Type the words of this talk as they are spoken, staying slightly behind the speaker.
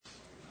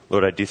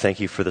Lord, I do thank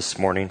you for this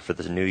morning, for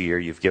the new year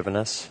you've given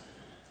us.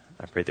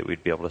 I pray that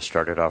we'd be able to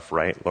start it off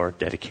right, Lord,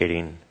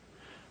 dedicating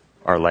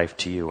our life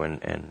to you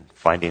and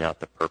finding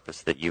out the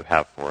purpose that you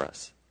have for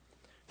us.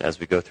 As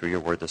we go through your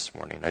word this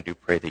morning, I do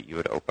pray that you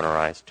would open our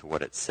eyes to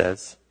what it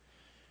says.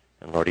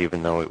 And Lord,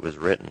 even though it was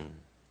written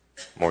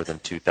more than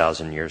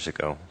 2,000 years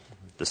ago,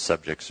 the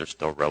subjects are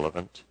still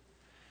relevant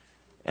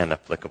and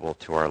applicable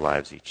to our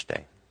lives each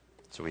day.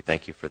 So we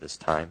thank you for this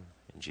time.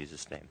 In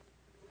Jesus' name,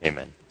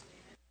 amen.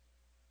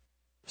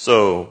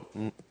 So,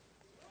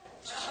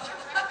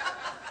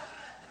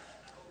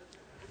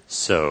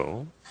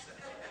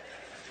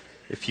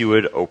 if you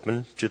would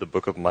open to the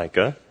book of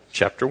Micah,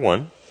 chapter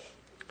 1.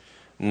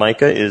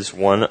 Micah is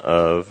one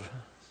of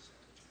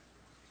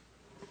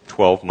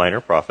 12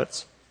 minor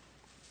prophets.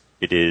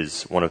 It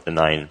is one of the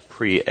 9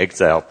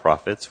 pre-exile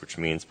prophets, which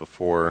means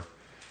before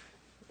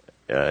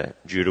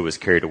Judah was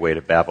carried away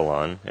to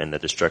Babylon and the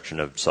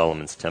destruction of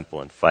Solomon's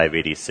temple in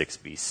 586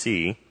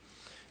 BC,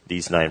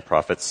 these 9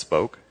 prophets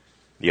spoke.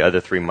 The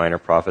other 3 minor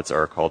prophets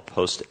are called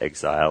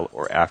post-exile,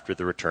 or after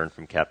the return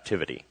from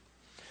captivity.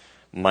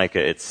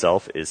 Micah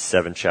itself is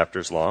 7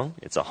 chapters long.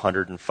 It's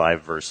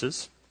 105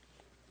 verses.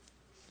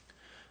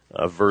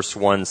 Verse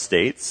 1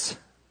 states,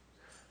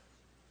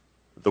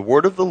 "The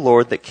word of the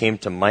Lord that came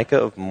to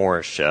Micah of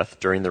Moresheth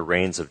during the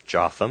reigns of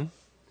Jotham,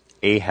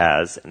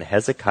 Ahaz, and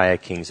Hezekiah,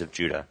 kings of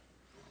Judah.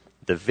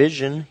 The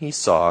vision he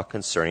saw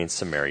concerning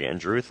Samaria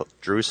and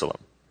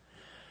Jerusalem."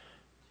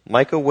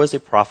 Micah was a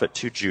prophet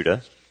to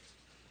Judah.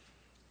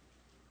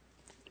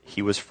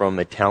 He was from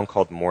a town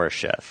called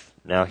Moresheth.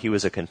 Now, he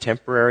was a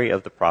contemporary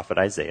of the prophet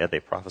Isaiah. They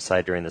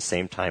prophesied during the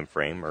same time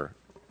frame, or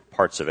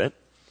parts of it.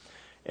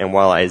 And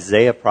while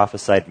Isaiah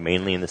prophesied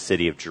mainly in the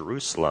city of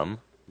Jerusalem,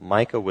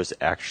 Micah was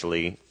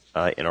actually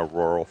in a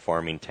rural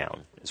farming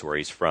town, is where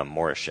he's from,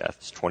 Moresheth.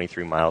 It's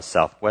 23 miles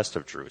southwest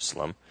of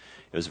Jerusalem.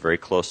 It was very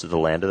close to the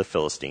land of the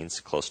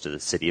Philistines, close to the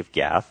city of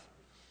Gath.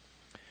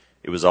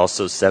 It was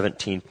also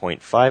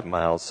 17.5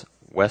 miles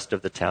west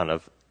of the town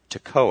of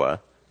Tekoa,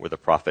 where the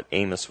prophet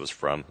Amos was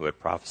from, who had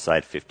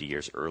prophesied 50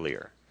 years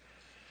earlier.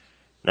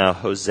 Now,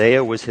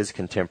 Hosea was his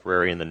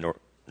contemporary in the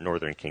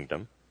northern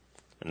kingdom,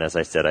 and as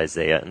I said,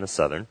 Isaiah in the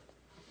southern.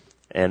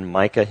 And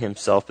Micah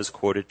himself is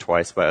quoted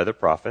twice by other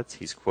prophets.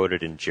 He's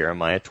quoted in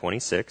Jeremiah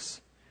 26,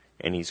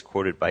 and he's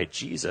quoted by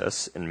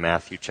Jesus in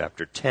Matthew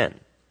chapter 10.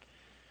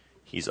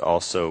 He's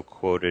also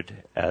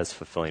quoted as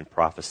fulfilling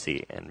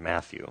prophecy in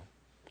Matthew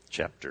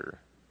chapter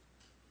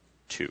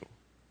 2.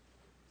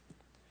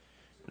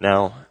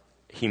 Now,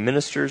 he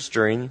ministers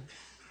during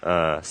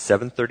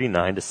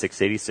 739 to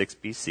 686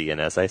 BC,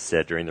 and as I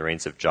said, during the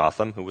reigns of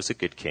Jotham, who was a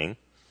good king,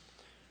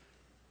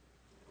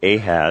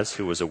 Ahaz,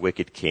 who was a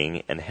wicked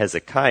king, and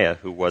Hezekiah,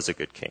 who was a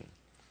good king.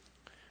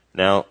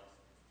 Now,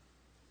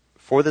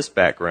 for this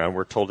background,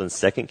 we're told in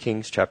 2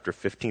 Kings chapter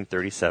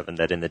 15:37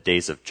 that in the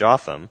days of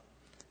Jotham,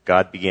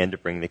 God began to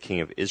bring the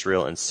king of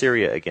Israel and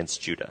Syria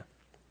against Judah.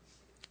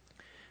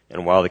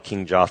 And while the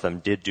king Jotham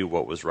did do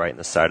what was right in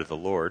the sight of the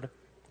Lord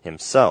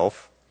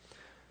himself,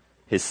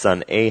 his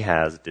son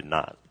Ahaz did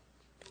not.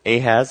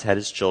 Ahaz had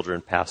his children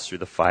pass through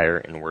the fire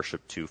and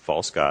worship 2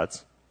 false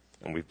gods,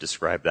 and we've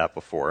described that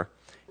before.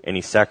 And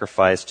he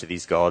sacrificed to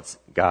these gods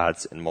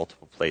in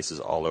multiple places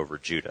all over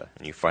Judah.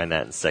 And you find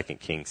that in 2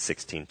 Kings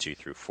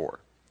 16:2-4.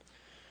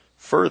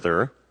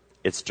 Further,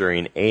 it's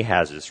during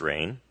Ahaz's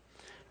reign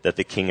that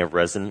the king of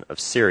Rezin of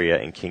Syria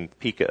and King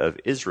Pekah of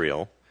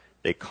Israel,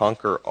 they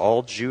conquer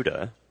all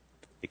Judah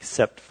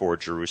except for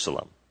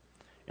Jerusalem.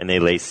 And they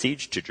lay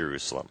siege to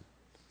Jerusalem.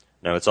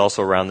 Now, it's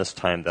also around this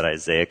time that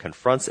Isaiah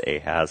confronts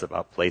Ahaz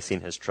about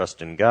placing his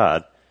trust in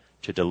God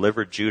to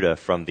deliver Judah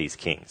from these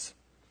kings.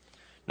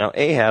 Now,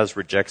 Ahaz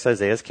rejects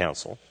Isaiah's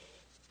counsel,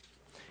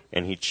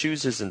 and he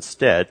chooses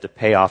instead to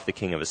pay off the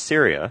king of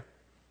Assyria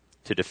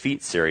to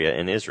defeat Syria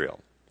and Israel.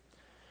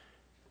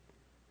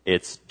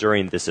 It's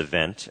during this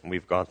event, and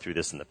we've gone through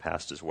this in the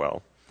past as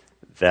well,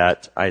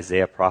 that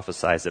Isaiah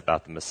prophesies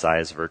about the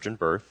Messiah's virgin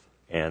birth,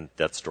 and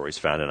that story is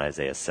found in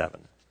Isaiah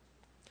 7.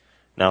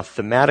 Now,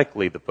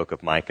 thematically, the book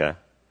of Micah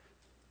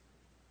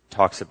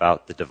talks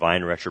about the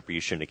divine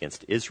retribution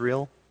against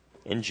Israel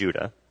and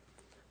Judah,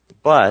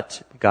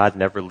 but God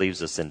never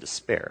leaves us in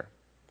despair,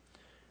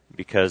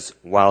 because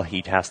while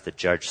he has to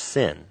judge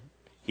sin,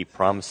 he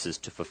promises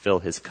to fulfill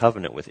his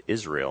covenant with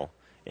Israel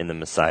in the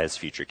Messiah's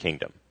future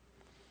kingdom.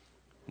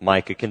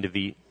 Micah can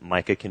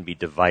be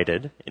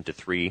divided into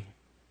 3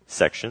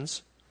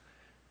 sections: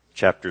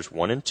 chapters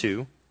 1 and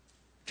 2,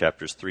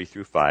 chapters 3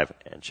 through 5,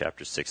 and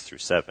chapters 6 through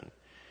 7.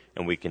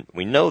 And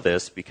we know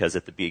this because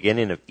at the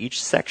beginning of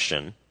each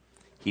section,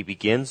 he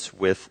begins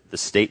with the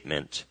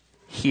statement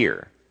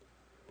 "hear,"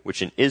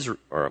 which in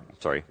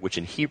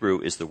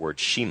Hebrew is the word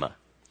Shema.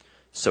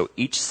 So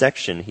each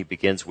section he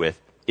begins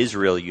with,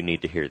 Israel, you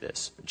need to hear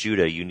this.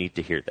 Judah, you need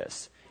to hear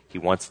this. He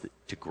wants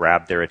to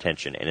grab their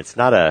attention. And it's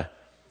not a,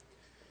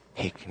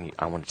 hey,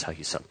 I want to tell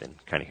you something,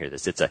 kind of hear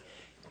this. It's a,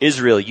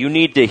 Israel, you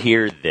need to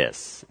hear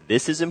this.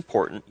 This is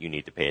important. You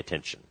need to pay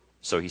attention.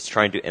 So he's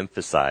trying to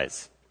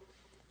emphasize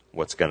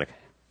what's going to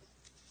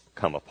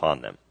come upon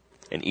them.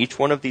 And each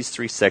one of these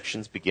three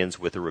sections begins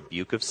with a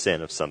rebuke of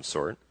sin of some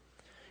sort.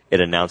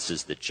 It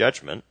announces the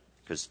judgment,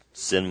 because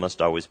sin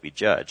must always be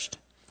judged.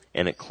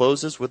 And it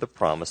closes with a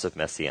promise of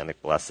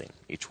messianic blessing,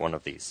 each one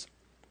of these.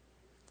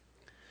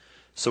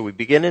 So we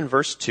begin in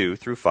verse 2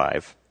 through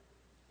 5.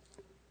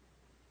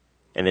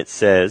 And it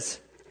says,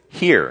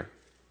 "Hear,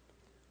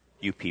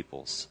 you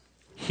peoples.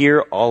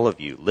 Hear, all of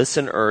you.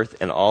 Listen, earth,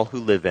 and all who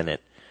live in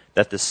it,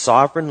 that the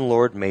sovereign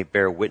Lord may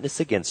bear witness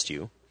against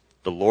you,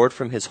 the Lord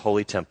from his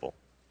holy temple.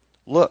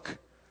 Look,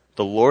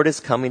 the Lord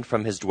is coming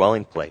from his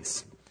dwelling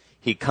place.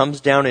 He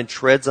comes down and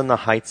treads on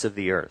the heights of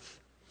the earth.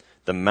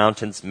 The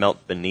mountains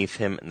melt beneath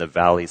him, and the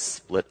valleys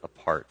split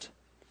apart.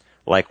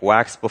 Like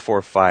wax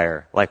before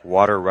fire, like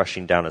water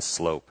rushing down a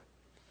slope.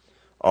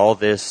 All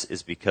this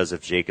is because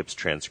of Jacob's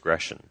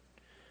transgression,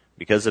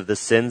 because of the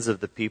sins of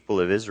the people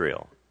of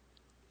Israel.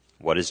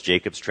 What is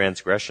Jacob's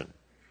transgression?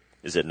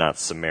 Is it not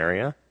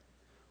Samaria?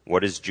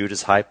 What is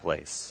Judah's high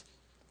place?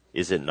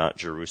 Is it not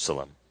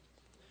Jerusalem?"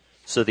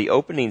 So the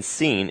opening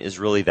scene is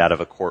really that of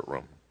a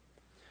courtroom.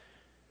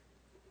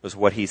 Because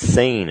what he's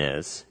saying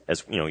is,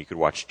 as you know, you could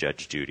watch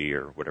Judge Judy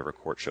or whatever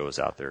court show is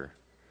out there.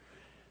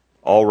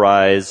 All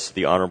rise,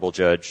 the Honorable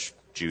Judge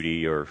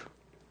Judy or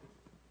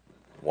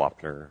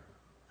Wapner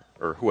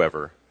or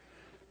whoever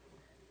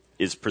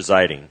is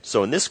presiding.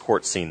 So in this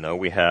court scene, though,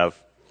 we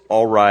have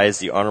all rise,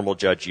 the Honorable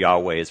Judge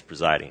Yahweh is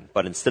presiding.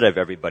 But instead of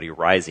everybody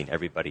rising,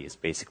 everybody is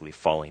basically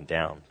falling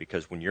down.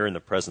 Because when you're in the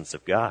presence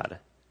of God,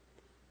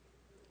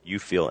 you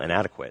feel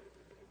inadequate.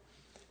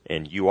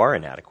 And you are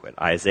inadequate.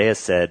 Isaiah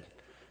said,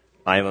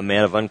 "I am a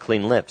man of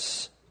unclean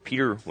lips."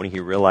 Peter, when he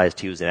realized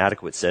he was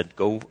inadequate, said,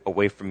 "Go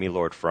away from me,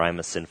 Lord, for I am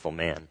a sinful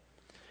man."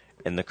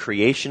 And the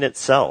creation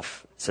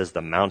itself says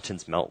the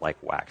mountains melt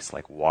like wax,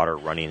 like water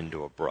running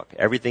into a brook.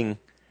 Everything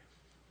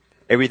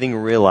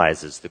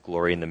realizes the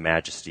glory and the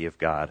majesty of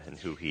God and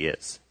who he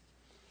is.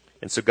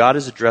 And so God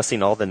is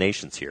addressing all the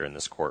nations here in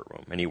this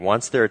courtroom, and he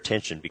wants their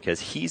attention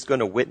because he's going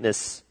to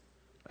witness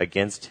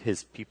against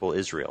his people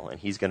Israel, and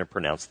he's going to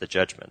pronounce the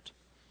judgment.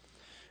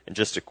 And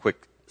just a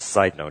quick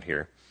side note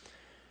here.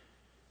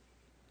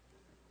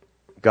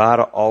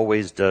 God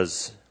always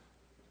does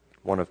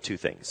one of two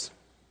things.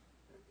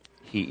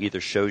 He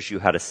either shows you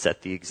how to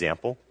set the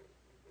example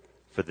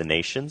for the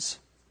nations,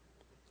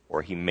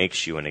 or he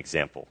makes you an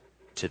example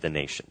to the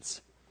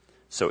nations.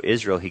 So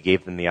Israel, he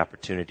gave them the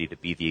opportunity to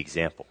be the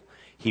example.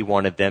 He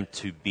wanted them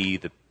to be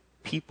the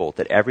people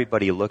that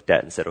everybody looked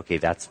at and said, okay,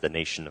 that's the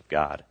nation of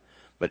God.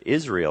 But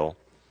Israel,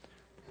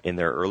 in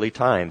their early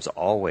times,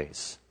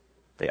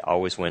 they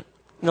always went,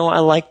 no, I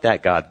like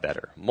that God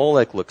better.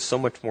 Molech looks so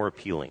much more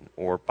appealing,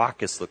 or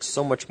Bacchus looks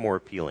so much more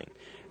appealing.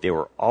 They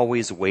were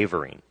always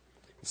wavering.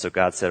 So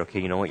God said,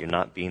 okay, you know what, you're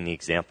not being the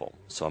example,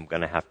 so I'm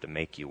going to have to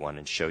make you one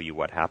and show you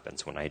what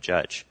happens when I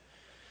judge.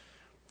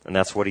 And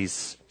that's what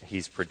he's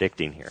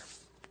predicting here.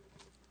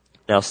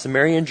 Now,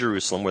 Samaria and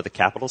Jerusalem were the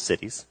capital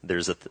cities.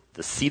 There's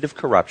the seat of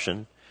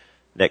corruption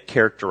that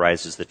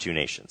characterizes the two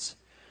nations.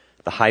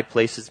 The high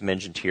places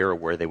mentioned here are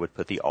where they would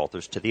put the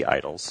altars to the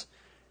idols.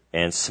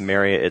 And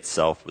Samaria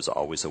itself was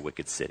always a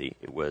wicked city.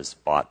 It was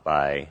bought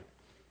by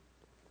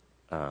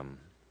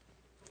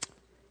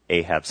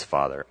Ahab's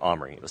father,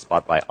 Omri. It was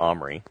bought by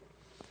Omri.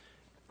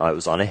 It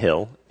was on a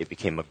hill. It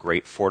became a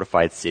great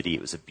fortified city.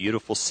 It was a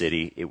beautiful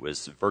city. It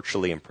was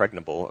virtually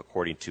impregnable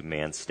according to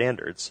man's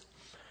standards.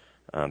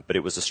 But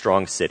it was a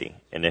strong city,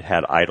 and it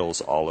had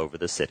idols all over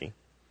the city.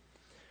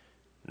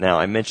 Now,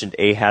 I mentioned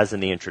Ahaz in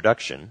the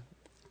introduction,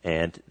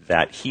 and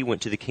that he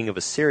went to the king of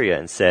Assyria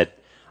and said,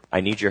 I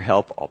need your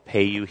help, I'll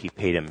pay you. He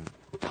paid him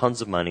tons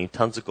of money,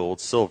 tons of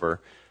gold, silver.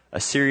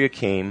 Assyria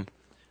came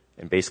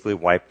and basically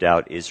wiped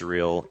out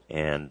Israel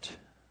and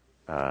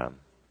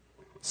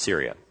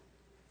Syria.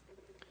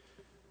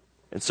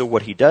 And so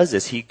what he does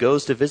is he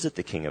goes to visit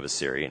the king of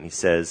Assyria, and he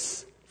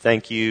says,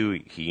 thank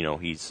you.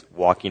 He's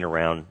walking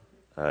around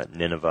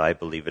Nineveh, I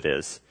believe it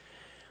is.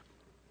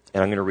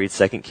 And I'm going to read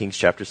 2 Kings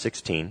chapter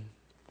 16.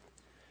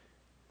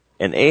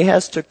 And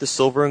Ahaz took the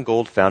silver and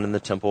gold found in the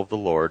temple of the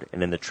Lord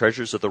and in the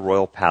treasures of the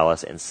royal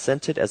palace and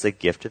sent it as a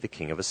gift to the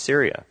king of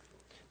Assyria.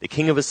 The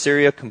king of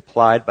Assyria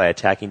complied by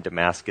attacking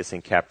Damascus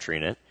and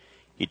capturing it.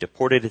 He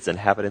deported its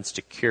inhabitants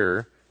to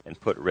Kir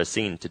and put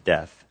Rezin to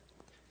death.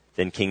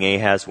 Then King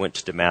Ahaz went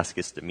to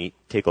Damascus to meet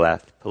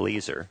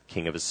Tiglath-Pileser,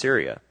 king of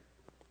Assyria.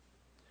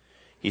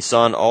 He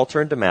saw an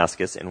altar in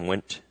Damascus and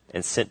went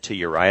and sent to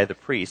Uriah the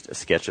priest a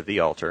sketch of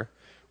the altar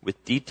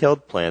with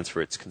detailed plans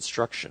for its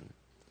construction.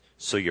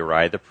 So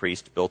Uriah the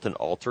priest built an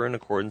altar in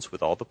accordance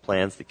with all the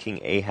plans that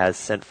King Ahaz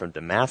sent from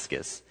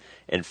Damascus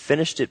and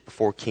finished it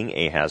before King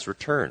Ahaz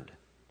returned.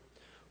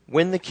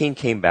 When the king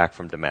came back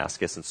from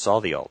Damascus and saw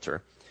the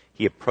altar,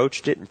 he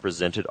approached it and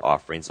presented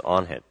offerings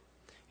on it.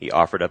 He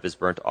offered up his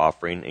burnt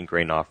offering and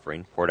grain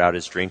offering, poured out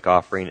his drink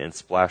offering, and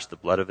splashed the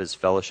blood of his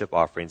fellowship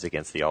offerings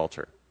against the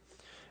altar.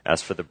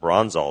 As for the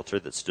bronze altar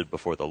that stood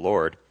before the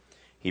Lord,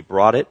 he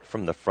brought it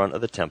from the front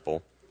of the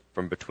temple,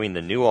 from between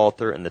the new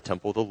altar and the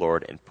temple of the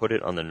Lord, and put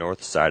it on the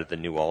north side of the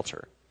new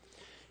altar.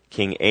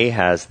 King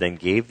Ahaz then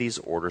gave these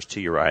orders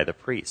to Uriah the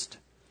priest.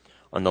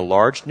 On the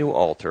large new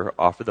altar,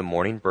 offer the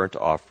morning burnt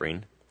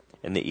offering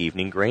and the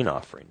evening grain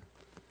offering.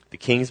 The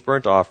king's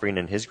burnt offering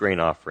and his grain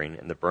offering,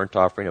 and the burnt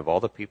offering of all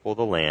the people of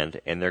the land,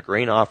 and their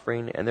grain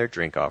offering and their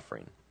drink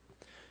offering.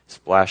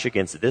 Splash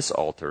against this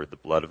altar the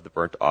blood of the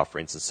burnt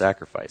offerings and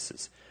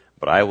sacrifices,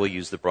 but I will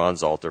use the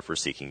bronze altar for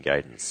seeking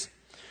guidance.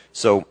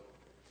 So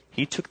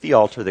he took the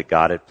altar that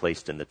God had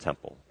placed in the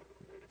temple,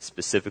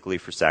 specifically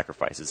for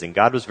sacrifices, and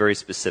God was very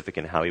specific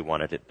in how he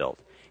wanted it built.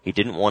 He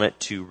didn't want it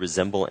to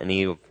resemble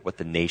any of what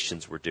the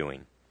nations were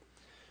doing.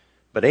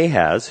 But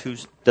Ahaz, who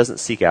doesn't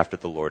seek after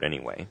the Lord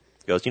anyway,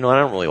 goes, I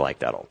don't really like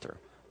that altar,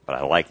 but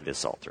I like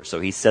this altar. So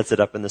he sets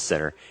it up in the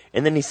center,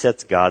 and then he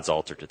sets God's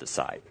altar to the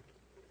side.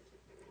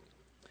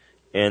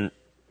 And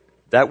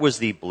that was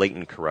the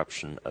blatant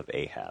corruption of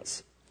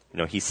Ahaz.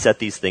 He set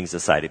these things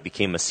aside. It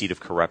became a seat of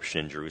corruption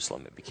in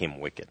Jerusalem. It became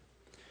wicked.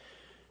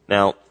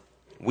 Now,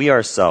 we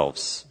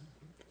ourselves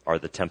are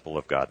the temple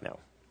of God now.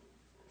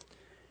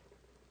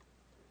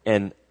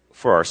 And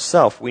for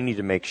ourselves, we need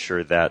to make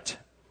sure that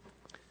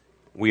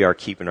we are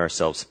keeping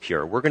ourselves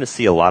pure. We're going to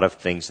see a lot of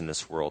things in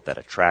this world that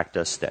attract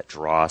us, that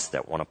draw us,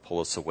 that want to pull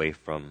us away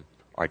from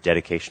our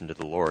dedication to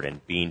the Lord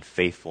and being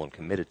faithful and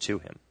committed to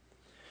him.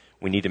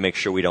 We need to make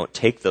sure we don't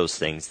take those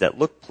things that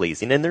look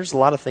pleasing. And there's a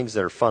lot of things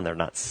that are fun. They're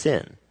not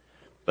sin,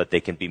 but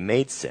they can be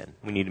made sin.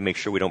 We need to make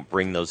sure we don't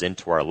bring those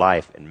into our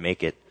life and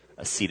make it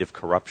a seat of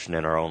corruption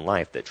in our own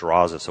life that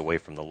draws us away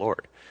from the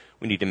Lord.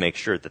 We need to make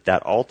sure that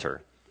that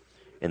altar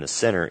in the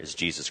center is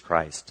Jesus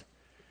Christ,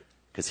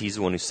 because he's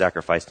the one who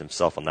sacrificed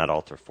himself on that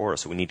altar for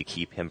us. So we need to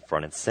keep him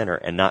front and center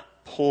and not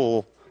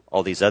pull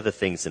all these other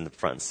things in the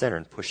front and center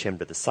and push him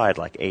to the side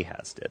like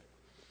Ahaz did.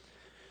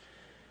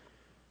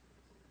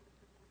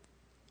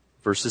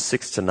 Verses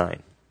 6 to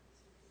 9.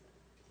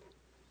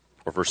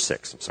 Or verse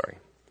 6, I'm sorry.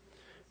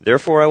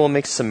 Therefore I will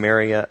make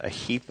Samaria a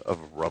heap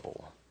of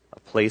rubble, a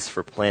place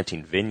for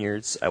planting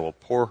vineyards. I will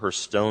pour her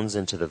stones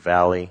into the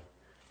valley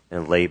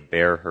and lay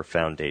bare her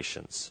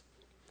foundations.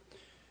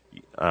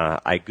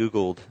 I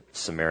Googled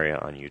Samaria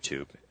on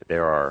YouTube.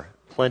 There are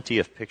plenty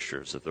of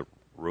pictures of the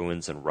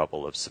ruins and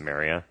rubble of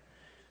Samaria.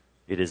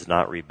 It is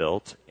not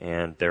rebuilt,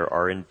 and there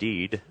are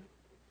indeed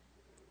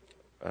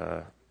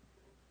her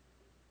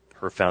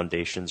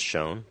foundations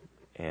shown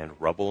and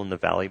rubble in the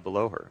valley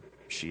below her.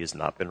 She has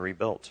not been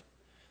rebuilt.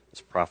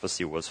 This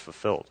prophecy was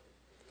fulfilled.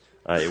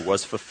 It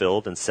was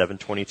fulfilled in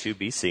 722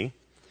 BC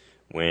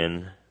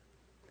when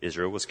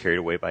Israel was carried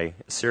away by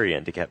Assyria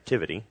into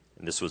captivity.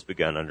 And this was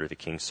begun under the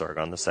king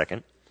Sargon II.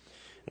 And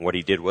what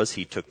he did was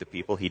he took the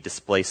people, he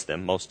displaced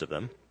them, most of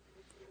them,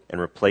 and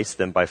replaced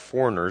them by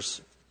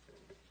foreigners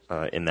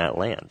in that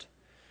land.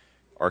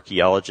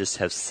 Archaeologists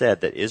have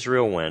said that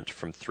Israel went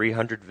from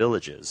 300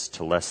 villages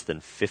to less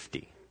than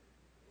 50,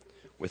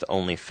 with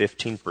only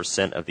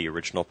 15% of the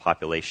original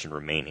population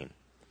remaining.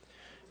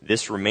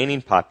 This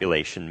remaining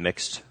population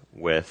mixed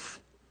with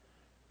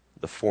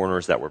the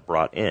foreigners that were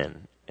brought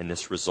in, and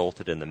this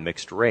resulted in the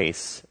mixed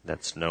race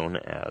that's known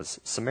as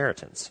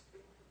Samaritans.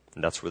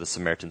 And that's where the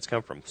Samaritans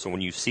come from. So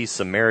when you see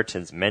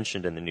Samaritans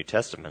mentioned in the New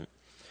Testament,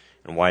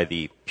 and why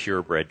the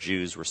purebred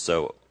Jews were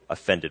so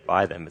offended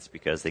by them, it's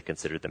because they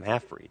considered them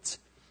half-breeds.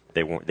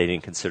 They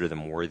didn't consider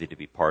them worthy to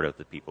be part of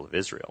the people of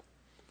Israel.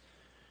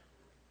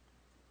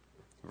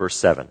 Verse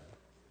 7.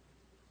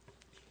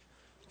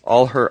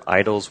 All her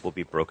idols will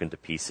be broken to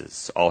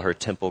pieces. All her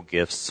temple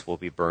gifts will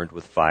be burned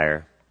with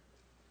fire.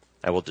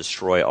 I will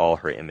destroy all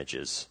her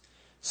images.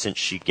 Since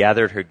she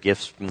gathered her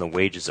gifts from the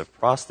wages of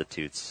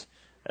prostitutes,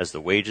 as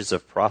the wages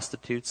of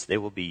prostitutes, they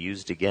will be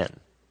used again.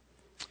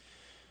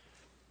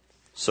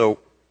 So,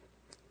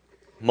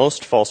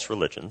 most false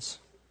religions,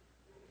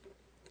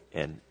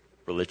 and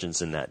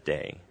religions in that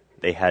day,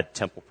 they had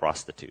temple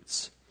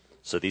prostitutes.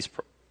 So these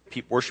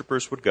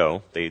worshippers would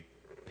go, they'd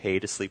pay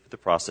to sleep with the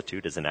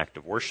prostitute as an act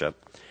of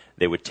worship.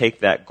 They would take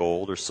that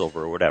gold or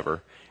silver or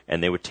whatever,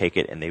 and they would take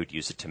it and they would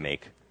use it to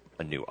make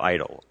a new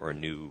idol or a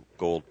new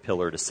gold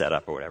pillar to set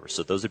up or whatever.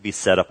 So those would be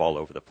set up all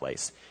over the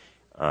place.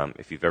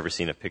 If you've ever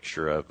seen a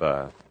picture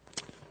of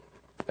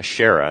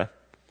Asherah,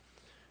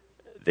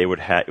 they would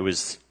have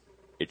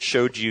it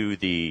showed you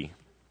the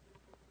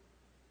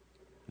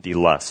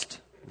lust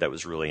that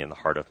was really in the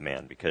heart of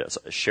man, because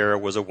Asherah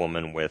was a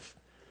woman with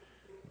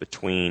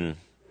between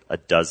a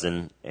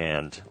dozen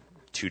and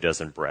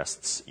 24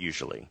 breasts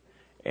usually,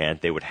 and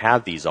they would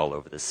have these all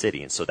over the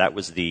city, and so that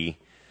was the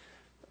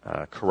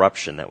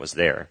corruption that was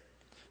there.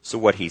 So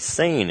what he's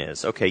saying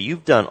is, okay,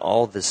 you've done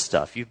all this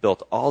stuff. You've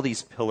built all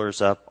these pillars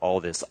up,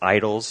 all these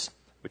idols,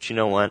 but you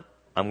know what?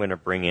 I'm going to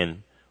bring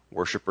in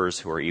worshipers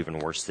who are even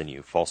worse than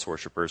you, false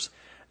worshipers.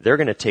 They're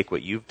going to take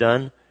what you've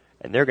done,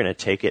 and they're going to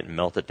take it and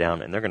melt it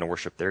down, and they're going to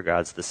worship their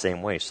gods the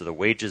same way. So the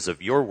wages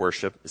of your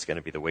worship is going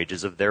to be the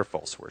wages of their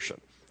false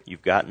worship.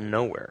 You've gotten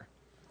nowhere.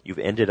 You've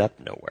ended up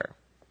nowhere.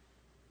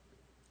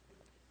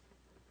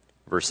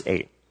 Verse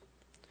 8.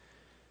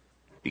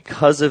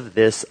 Because of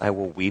this I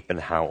will weep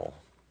and howl.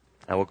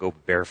 I will go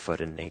barefoot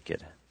and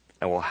naked.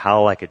 I will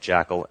howl like a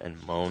jackal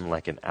and moan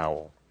like an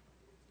owl.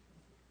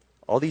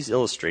 All these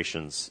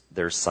illustrations,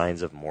 they're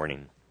signs of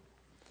mourning.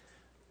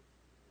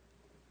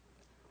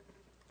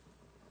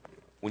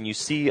 when you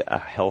see a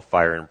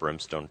hellfire and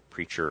brimstone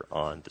preacher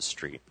on the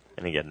street,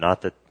 and again,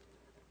 not that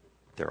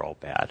they're all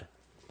bad,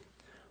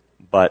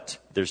 but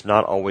there's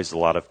not always a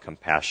lot of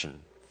compassion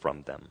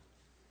from them.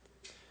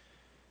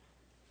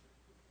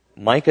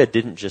 Micah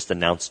didn't just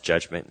announce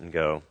judgment and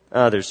go,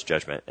 there's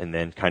judgment, and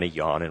then kind of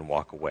yawn and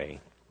walk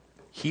away.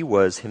 He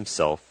was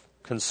himself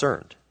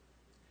concerned.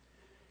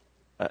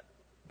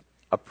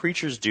 A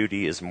preacher's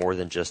duty is more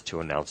than just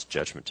to announce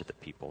judgment to the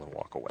people and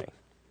walk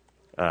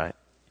away.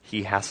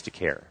 He has to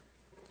care.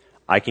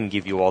 I can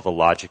give you all the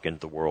logic in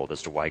the world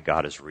as to why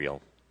God is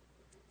real.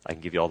 I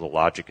can give you all the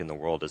logic in the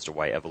world as to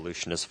why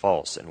evolution is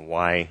false and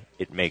why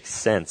it makes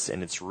sense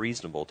and it's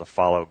reasonable to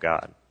follow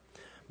God.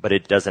 But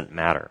it doesn't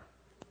matter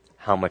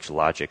how much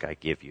logic I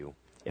give you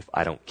if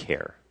I don't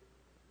care.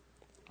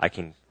 I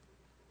can,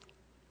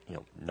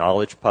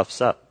 knowledge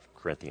puffs up,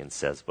 Corinthians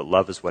says, but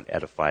love is what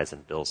edifies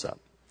and builds up.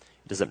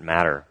 It doesn't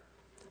matter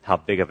how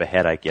big of a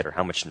head I get or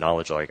how much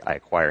knowledge I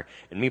acquire.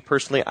 And me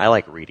personally, I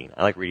like reading.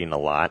 I like reading a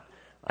lot.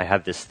 I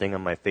have this thing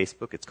on my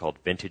Facebook. It's called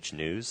Vintage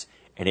News,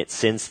 and it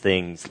sends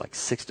things like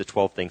 6 to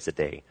 12 things a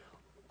day,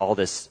 all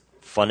this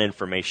fun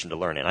information to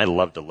learn. And I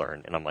love to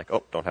learn. And I'm like,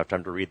 don't have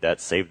time to read that.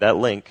 Save that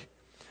link.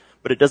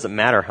 But it doesn't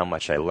matter how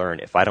much I learn.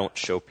 If I don't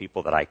show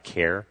people that I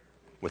care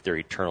what their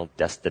eternal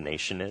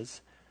destination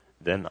is,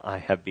 then I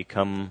have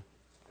become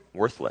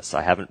worthless.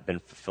 I haven't been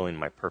fulfilling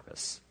my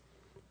purpose.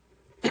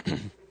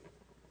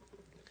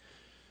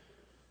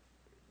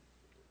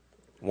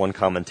 One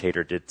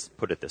commentator did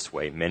put it this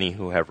way: many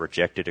who have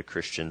rejected a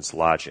Christian's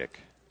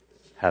logic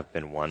have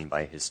been won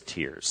by his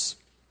tears.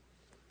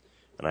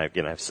 And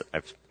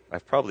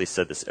I've probably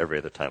said this every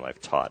other time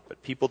I've taught,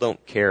 but people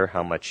don't care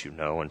how much you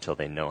know until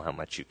they know how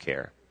much you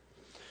care.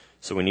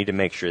 So we need to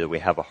make sure that we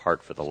have a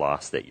heart for the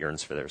lost that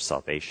yearns for their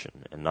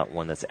salvation and not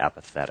one that's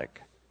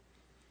apathetic.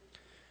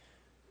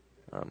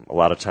 A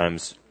lot of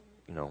times,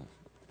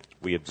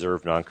 we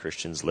observe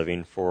non-Christians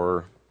living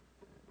for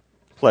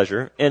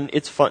pleasure, and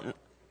it's fun.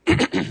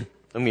 Don't get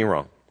me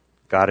wrong.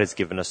 God has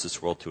given us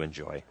this world to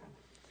enjoy,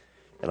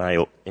 and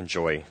I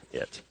enjoy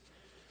it.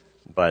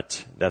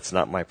 But that's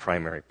not my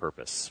primary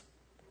purpose.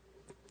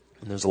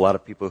 And there's a lot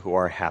of people who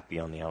are happy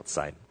on the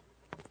outside,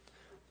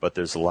 but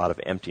there's a lot of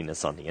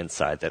emptiness on the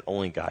inside that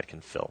only God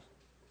can fill.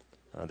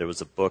 There was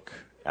a book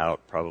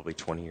out probably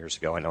 20 years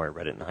ago. I know I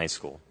read it in high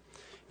school.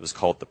 It was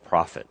called The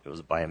Prophet. It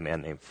was by a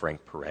man named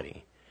Frank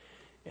Peretti.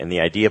 And the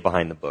idea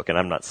behind the book, and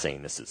I'm not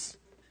saying this is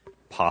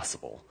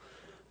possible,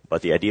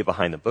 but the idea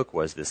behind the book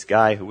was this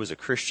guy who was a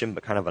Christian,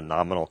 but kind of a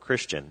nominal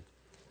Christian,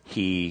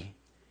 he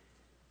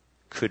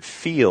could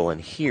feel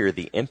and hear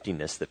the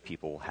emptiness that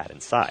people had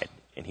inside.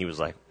 And he was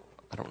like,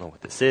 I don't know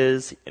what this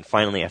is. And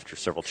finally, after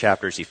several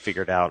chapters, he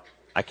figured out,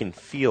 I can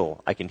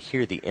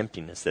hear the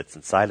emptiness that's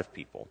inside of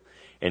people.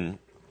 And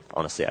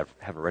honestly, I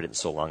haven't read it in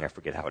so long, I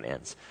forget how it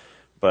ends.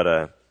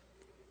 But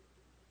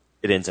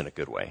it ends in a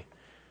good way.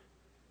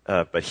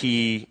 But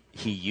he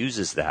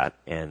uses that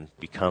and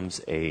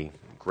becomes a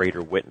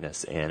greater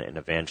witness and an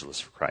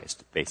evangelist for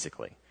Christ,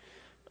 basically.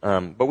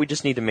 But we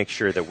just need to make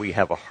sure that we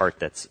have a heart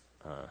that's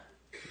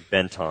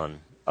bent on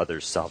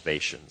others'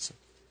 salvations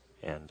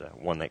and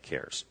one that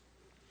cares.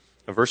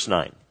 Verse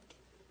 9.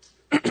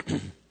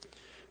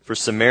 For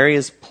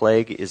Samaria's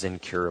plague is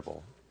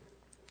incurable.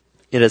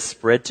 It has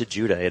spread to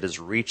Judah. It has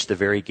reached the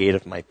very gate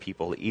of my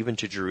people, even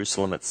to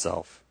Jerusalem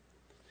itself.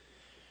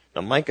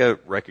 Now, Micah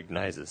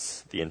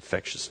recognizes the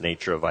infectious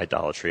nature of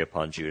idolatry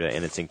upon Judah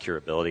and its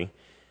incurability.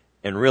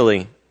 And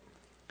really,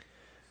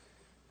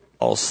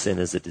 all sin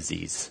is a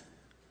disease.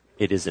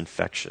 It is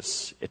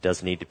infectious. It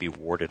does need to be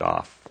warded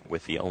off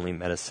with the only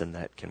medicine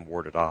that can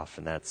ward it off,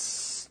 and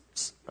that's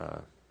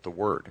the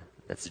Word.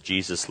 That's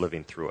Jesus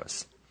living through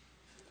us.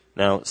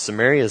 Now,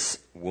 Samaria's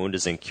wound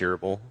is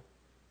incurable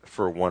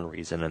for one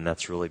reason, and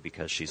that's really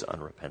because she's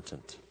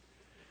unrepentant.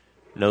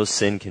 No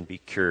sin can be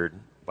cured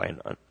by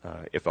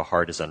if a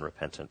heart is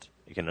unrepentant.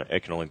 It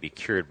can only be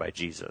cured by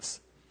Jesus.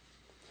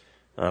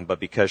 But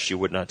because she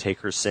would not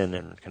take her sin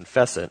and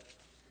confess it,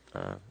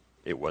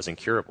 it was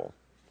incurable.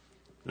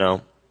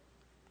 Now,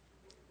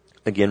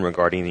 again,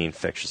 regarding the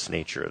infectious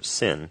nature of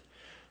sin,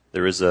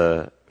 there is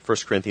 1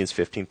 Corinthians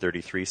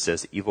 15:33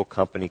 says, evil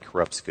company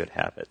corrupts good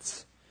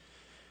habits.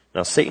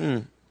 Now,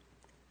 Satan,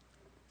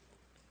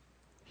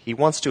 he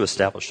wants to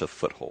establish a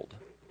foothold.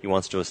 He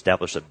wants to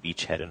establish a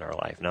beachhead in our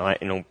life. Now, I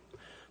know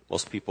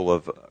most people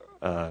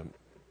have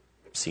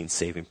seen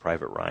Saving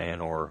Private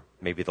Ryan or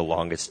maybe The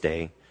Longest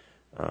Day.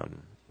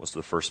 Was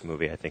the first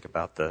movie, I think,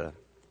 about the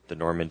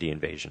Normandy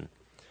invasion.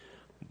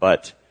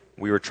 But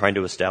we were trying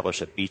to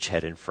establish a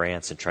beachhead in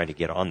France and trying to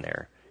get on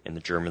there, and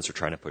the Germans were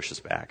trying to push us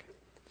back.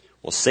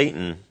 Well,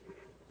 Satan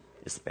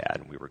is bad,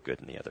 and we were good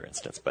in the other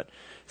instance, but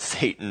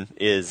Satan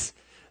is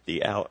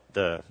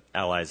the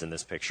allies in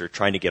this picture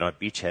trying to get on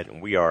beachhead,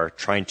 and we are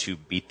trying to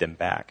beat them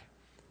back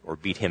or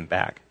beat him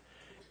back.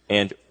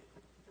 And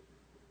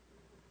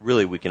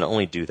really, we can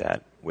only do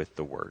that with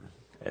the Word.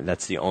 And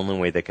that's the only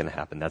way that can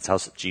happen. That's how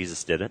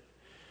Jesus did it.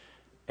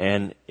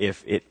 And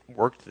if it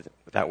worked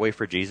that way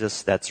for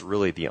Jesus, that's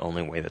really the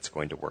only way that's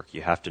going to work.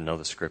 You have to know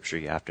the Scripture.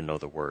 You have to know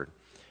the Word.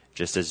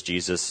 Just as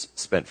Jesus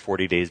spent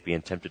 40 days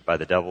being tempted by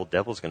the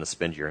devil's going to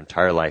spend your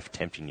entire life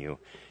tempting you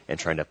and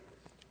trying to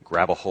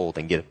grab a hold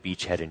and get a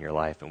beachhead in your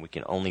life, and we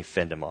can only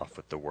fend him off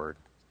with the word.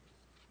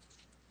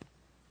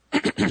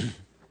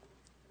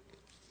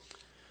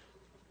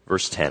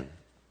 Verse 10.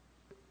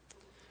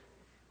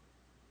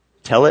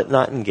 Tell it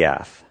not in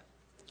Gath,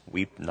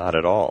 weep not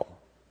at all.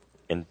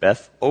 In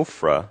Beth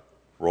Ophrah,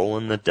 roll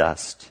in the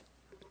dust.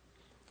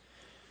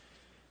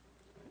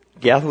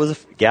 Gath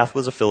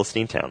was a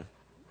Philistine town.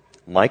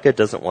 Micah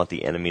doesn't want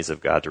the enemies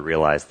of God to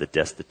realize the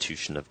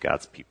destitution of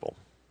God's people.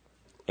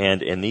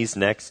 And in these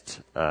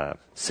next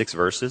 6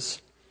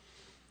 verses,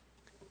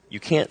 you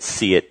can't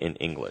see it in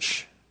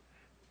English.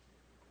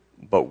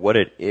 But what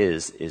it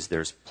is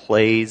there's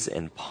plays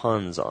and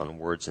puns on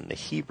words in the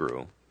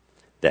Hebrew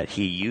that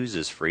he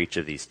uses for each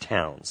of these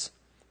towns.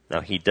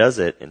 Now, he does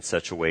it in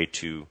such a way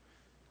to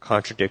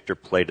contradict or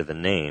play to the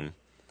name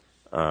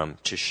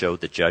to show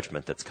the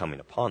judgment that's coming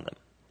upon them.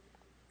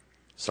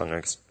 So I'm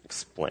going to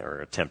explain or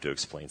attempt to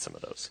explain some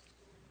of those.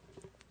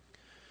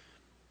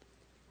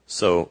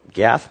 So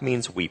Gath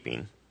means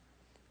weeping.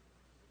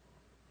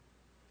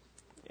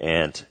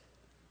 And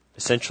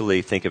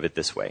essentially think of it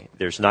this way.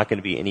 There's not going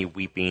to be any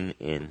weeping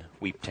in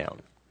Weeptown.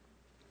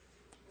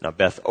 Now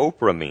Beth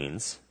Ophrah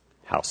means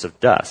house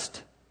of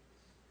dust.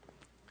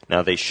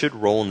 Now they should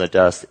roll in the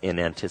dust in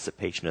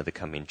anticipation of the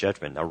coming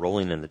judgment. Now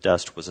rolling in the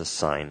dust was a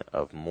sign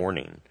of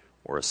mourning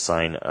or a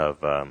sign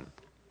of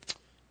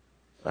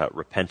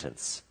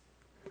repentance.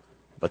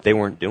 But they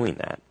weren't doing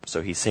that.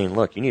 So he's saying,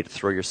 look, you need to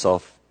throw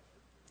yourself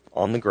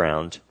on the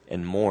ground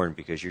and mourn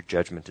because your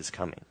judgment is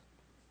coming.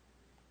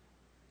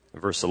 In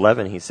verse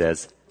 11 he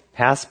says,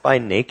 pass by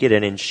naked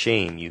and in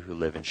shame, you who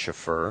live in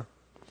Shapher.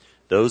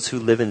 Those who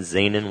live in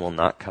Zanan will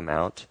not come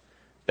out.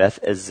 Beth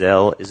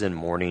Ezel is in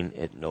mourning,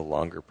 it no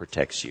longer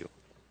protects you.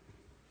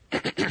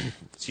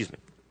 Excuse me.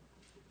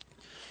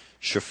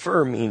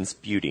 Shapher means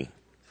beauty.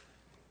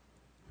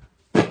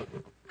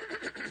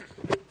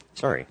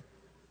 Sorry.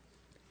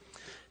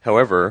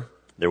 However,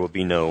 there will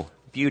be no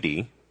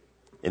beauty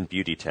in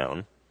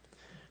Beautytown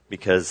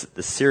because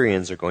the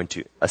Assyrians are going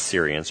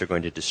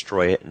to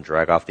destroy it and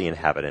drag off the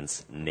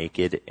inhabitants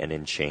naked and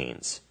in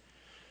chains.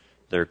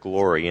 Their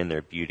glory and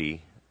their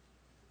beauty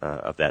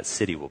of that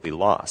city will be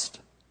lost.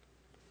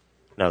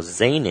 Now,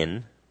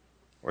 Zanan,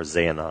 or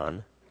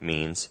Zaanan,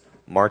 means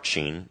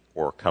marching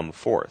or come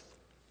forth.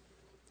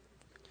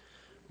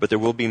 But there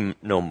will be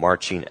no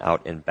marching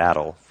out in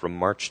battle from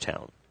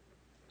Marchtown.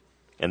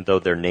 And though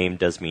their name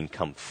does mean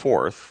come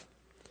forth,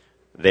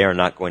 they are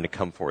not going to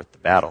come forth to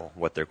battle.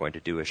 What they're going to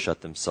do is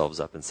shut themselves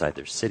up inside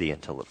their city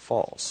until it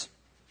falls.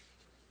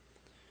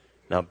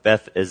 Now,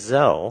 Beth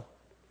Ezel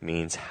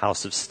means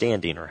house of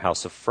standing or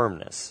house of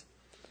firmness.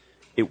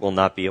 It will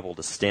not be able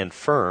to stand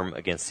firm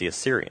against the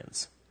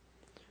Assyrians.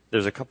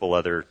 There's a couple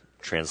other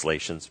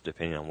translations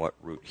depending on what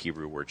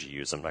Hebrew words you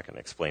use. I'm not going to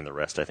explain the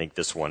rest. I think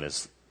this one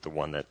is the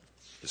one that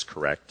is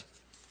correct.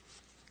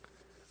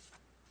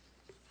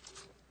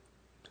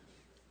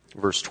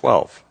 Verse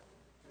 12.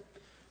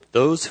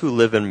 Those who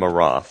live in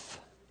Maroth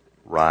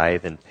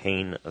writhe in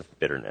pain of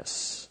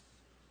bitterness,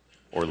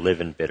 or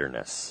live in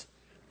bitterness,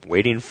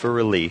 waiting for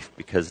relief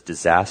because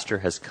disaster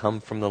has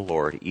come from the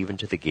Lord even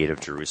to the gate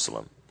of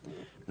Jerusalem.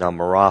 Now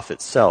Maroth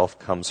itself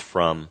comes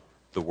from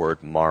the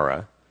word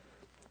Mara,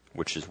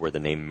 which is where the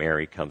name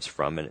Mary comes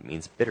from, and it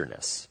means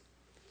bitterness.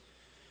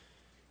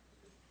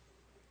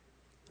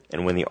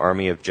 And when the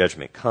army of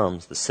judgment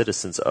comes, the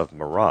citizens of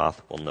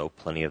Maroth will know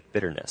plenty of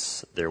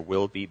bitterness. There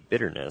will be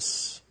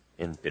bitterness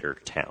in Bitter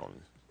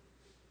Town.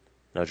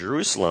 Now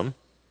Jerusalem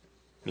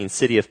means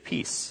city of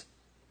peace.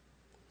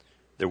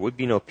 There would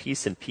be no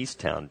peace in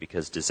Peacetown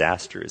because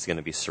disaster is going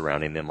to be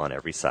surrounding them on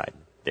every side.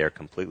 They are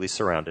completely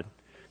surrounded.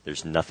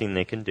 There's nothing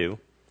they can do.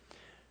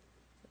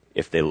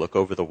 If they look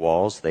over the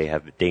walls, they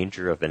have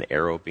danger of an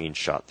arrow being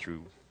shot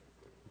through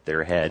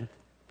their head.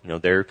 You know,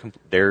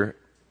 they're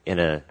in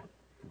a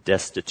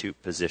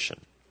destitute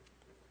position.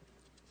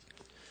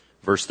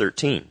 Verse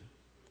 13.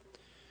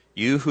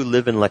 You who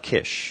live in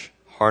Lachish,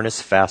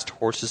 harness fast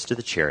horses to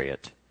the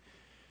chariot.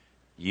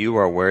 You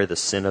are where the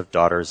sin of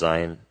daughter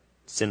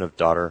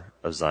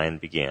of Zion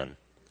began,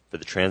 for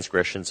the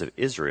transgressions of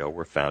Israel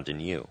were found in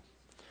you.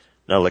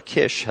 Now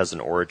Lachish has an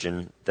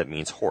origin that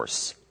means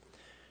horse.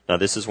 Now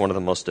this is one of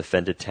the most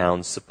defended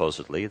towns,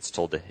 supposedly.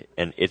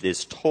 It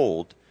is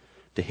told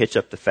to hitch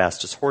up the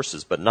fastest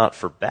horses, but not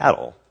for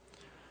battle.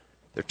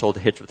 They're told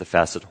to hitch up the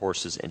fastest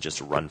horses and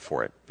just run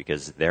for it,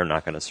 because they're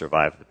not going to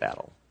survive the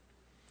battle.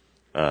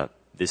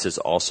 This is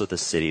also the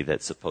city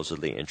that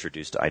supposedly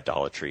introduced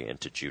idolatry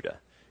into Judah.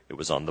 It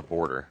was on the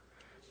border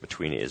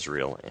between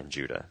Israel and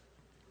Judah.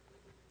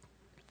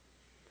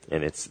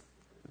 And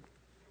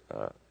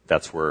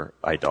that's where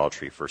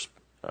idolatry first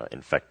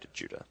infected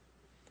Judah.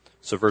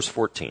 So verse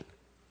 14.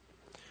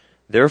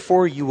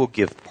 Therefore you will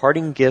give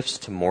parting gifts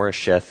to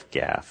Moresheth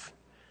Gath.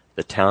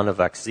 The town of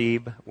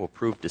Akzib will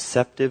prove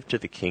deceptive to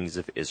the kings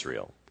of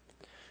Israel.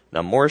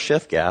 Now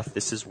Moresheth Gath,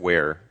 this is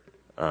where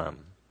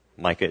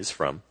Micah is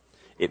from.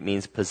 It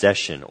means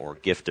possession or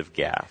gift of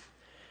Gath.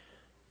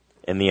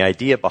 And the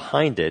idea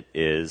behind it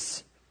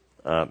is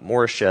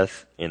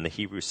Moresheth in the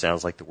Hebrew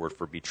sounds like the word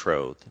for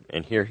betrothed.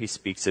 And here he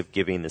speaks of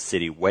giving the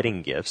city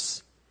wedding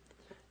gifts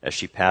as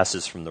she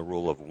passes from the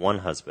rule of one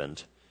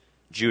husband,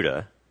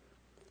 Judah,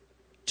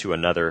 to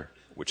another,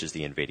 which is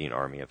the invading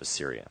army of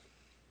Assyria.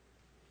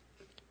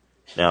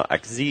 Now,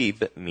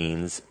 Akzib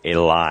means a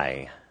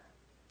lie,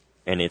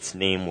 and its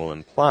name will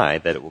imply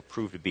that it will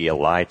prove to be a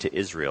lie to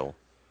Israel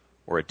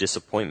or a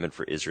disappointment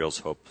for Israel's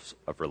hopes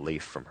of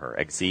relief from her.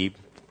 Akzib,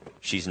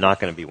 she's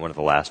not going to be one of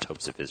the last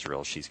hopes of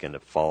Israel. She's going to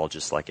fall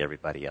just like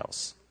everybody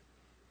else.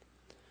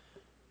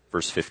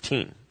 Verse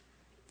 15.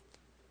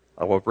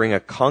 I will bring a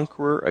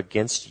conqueror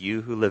against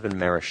you who live in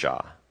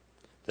Mareshah.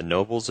 The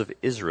nobles of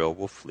Israel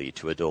will flee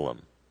to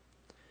Adullam.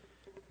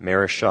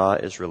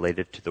 Mareshah is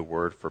related to the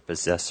word for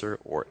possessor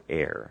or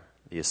heir.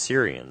 The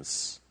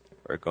Assyrians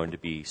are going to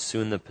be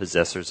soon the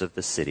possessors of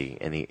the city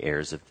and the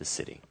heirs of the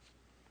city.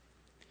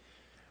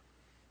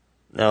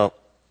 Now,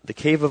 the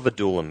cave of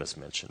Adullam is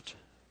mentioned.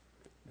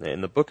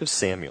 In the book of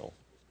Samuel,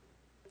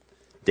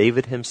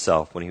 David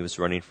himself, when he was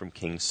running from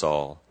King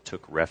Saul,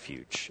 took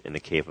refuge in the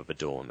cave of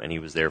Adullam, and he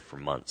was there for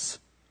months.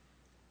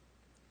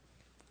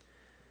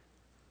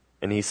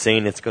 And he's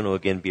saying it's going to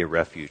again be a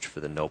refuge for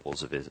the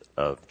nobles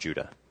of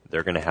Judah.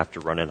 They're going to have to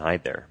run and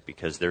hide there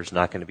because there's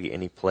not going to be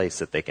any place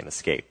that they can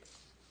escape.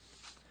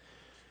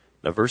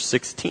 Now, verse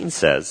 16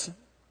 says,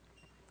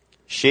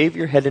 shave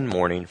your head in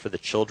mourning for the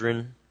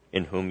children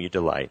in whom you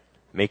delight.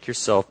 Make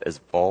yourself as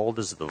bald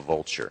as the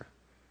vulture,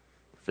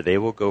 for they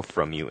will go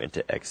from you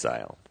into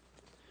exile.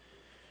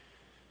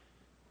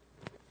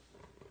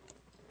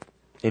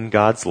 In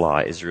God's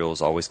law, Israel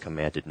is always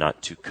commanded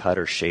not to cut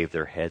or shave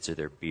their heads or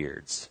their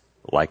beards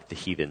like the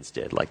heathens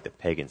did, like the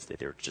pagans did.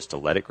 They were just to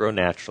let it grow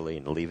naturally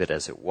and leave it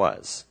as it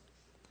was.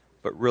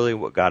 But really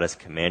what God is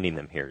commanding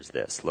them here is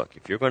this. Look,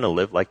 if you're going to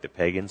live like the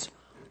pagans,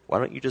 why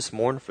don't you just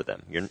mourn for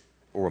them?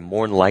 Or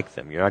mourn like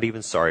them. You're not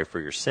even sorry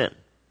for your sin.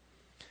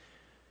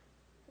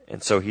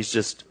 And so he's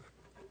just,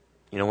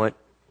 you know what?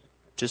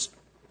 Just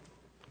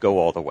go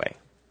all the way.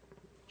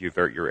 You're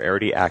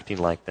already acting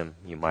like them.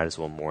 You might as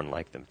well mourn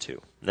like them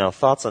too. Now,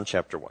 thoughts on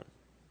chapter 1.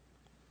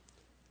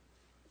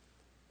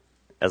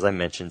 As I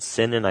mentioned,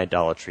 sin and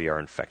idolatry are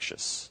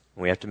infectious.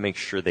 We have to make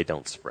sure they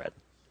don't spread.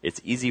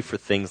 It's easy for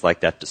things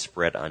like that to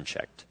spread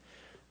unchecked.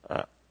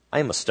 I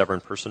am a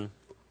stubborn person,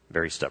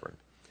 very stubborn.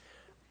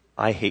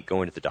 I hate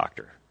going to the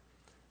doctor.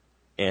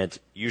 And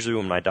usually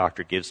when my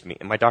doctor gives me,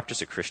 and my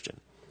doctor's a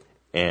Christian,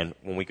 and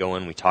when we go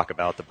in, we talk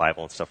about the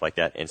Bible and stuff like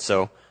that. And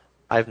so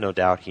I have no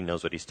doubt he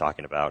knows what he's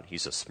talking about.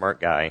 He's a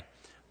smart guy,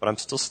 but I'm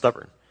still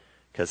stubborn.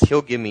 Because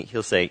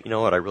he'll say, you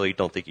know what, I really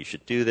don't think you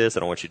should do this. I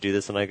don't want you to do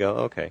this. And I go,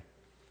 okay.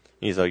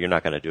 He's like, you're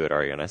not going to do it,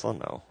 are you? And I said,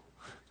 no.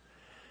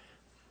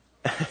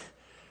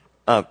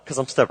 Because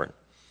I'm stubborn.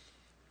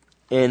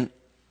 And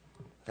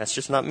that's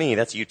just not me.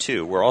 That's you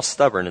too. We're all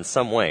stubborn in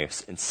some way.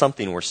 In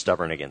something, we're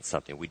stubborn against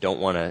something. We don't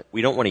want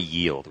to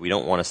yield. We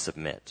don't want to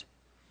submit.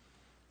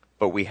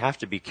 But we have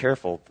to be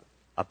careful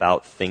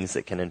about things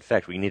that can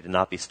infect. We need to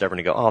not be stubborn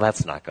and go, oh,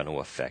 that's not going to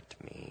affect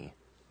me.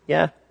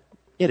 Yeah,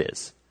 it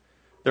is.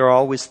 There are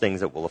always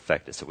things that will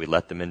affect us if we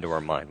let them into our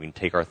mind. We can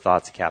take our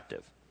thoughts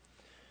captive.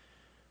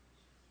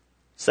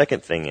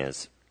 Second thing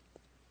is,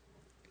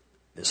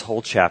 this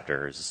whole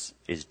chapter is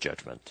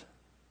judgment.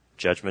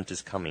 Judgment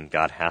is coming.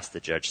 God has to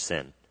judge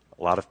sin.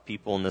 A lot of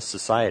people in this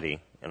society,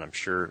 and I'm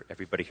sure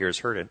everybody here has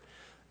heard it,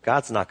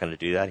 God's not going to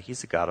do that.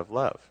 He's a God of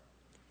love.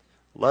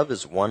 Love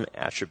is one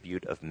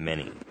attribute of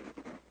many.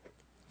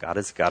 God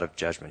is a God of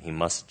judgment. He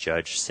must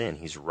judge sin.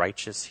 He's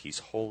righteous. He's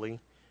holy.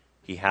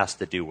 He has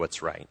to do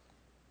what's right.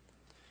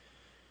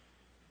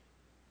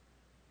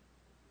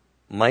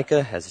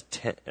 Micah has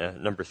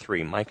number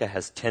 3. Micah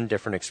has 10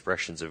 different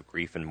expressions of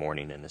grief and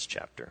mourning in this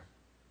chapter,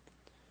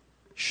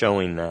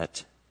 showing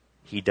that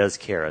he does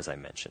care, as I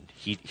mentioned.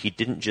 He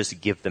didn't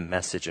just give the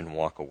message and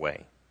walk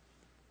away.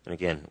 And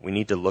again, we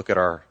need to look at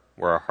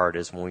where our heart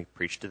is when we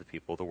preach to the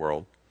people of the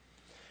world.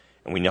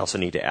 And we also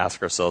need to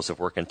ask ourselves if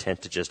we're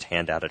content to just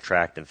hand out a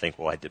tract and think,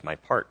 well, I did my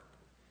part.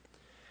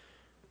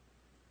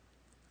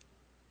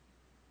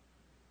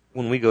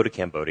 When we go to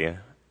Cambodia,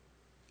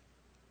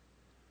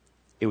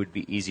 it would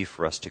be easy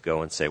for us to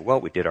go and say, well,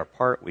 we did our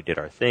part, we did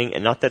our thing.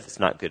 And not that it's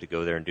not good to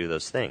go there and do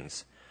those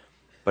things,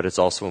 but it's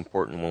also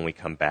important when we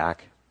come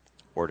back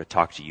or to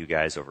talk to you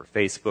guys over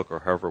Facebook or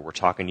however we're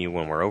talking to you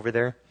when we're over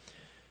there.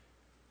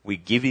 We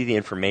give you the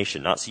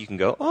information, not so you can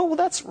go, oh, well,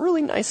 that's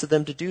really nice of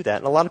them to do that.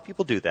 And a lot of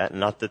people do that, and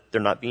not that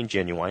they're not being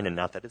genuine and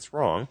not that it's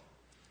wrong,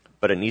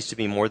 but it needs to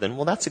be more than,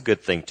 well, that's a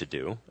good thing to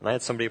do. And I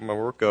had somebody at my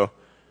work go,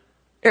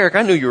 Eric,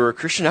 I knew you were a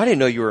Christian. I didn't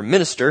know you were a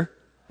minister.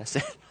 I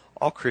said,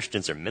 all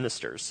Christians are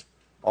ministers.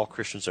 All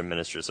Christians are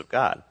ministers of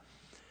God.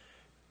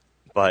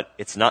 But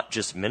it's not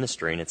just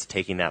ministering, it's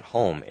taking that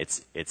home.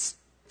 It's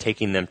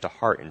taking them to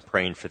heart and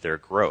praying for their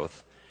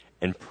growth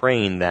and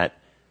praying that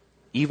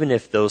even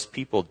if those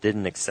people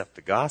didn't accept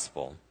the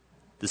gospel,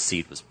 the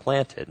seed was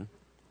planted.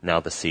 Now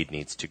the seed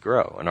needs to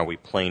grow. And are we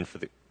praying for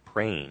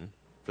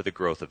the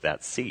growth of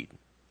that seed?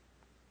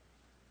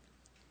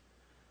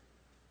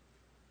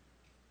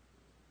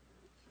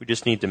 We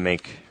just need to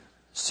make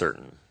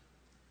certain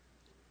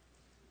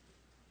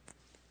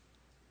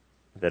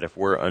that if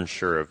we're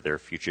unsure of their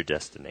future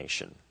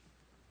destination,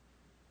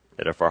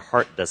 that if our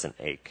heart doesn't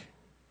ache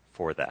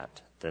for that,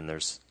 then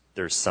there's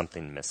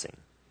something missing.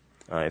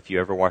 If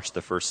you ever watched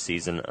the first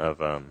season of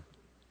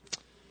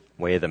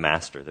Way of the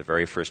Master, the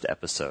very first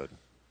episode,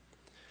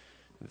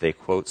 they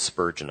quote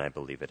Spurgeon, I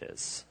believe it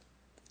is.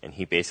 And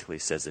he basically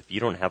says, if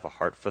you don't have a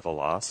heart for the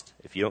lost,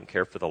 if you don't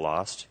care for the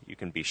lost, you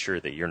can be sure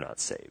that you're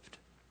not saved.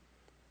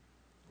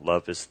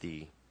 Love is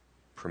the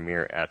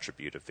premier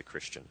attribute of the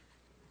Christian.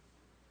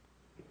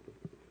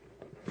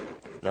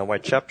 Now, while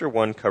chapter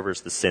 1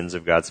 covers the sins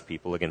of God's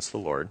people against the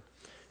Lord,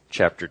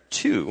 chapter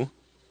 2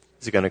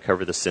 is going to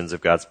cover the sins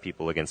of God's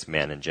people against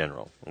man in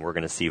general. And we're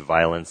going to see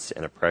violence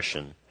and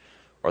oppression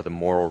are the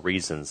moral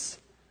reasons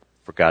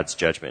for God's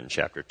judgment in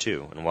chapter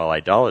 2. And while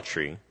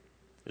idolatry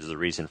is the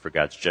reason for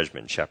God's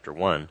judgment in chapter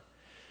 1,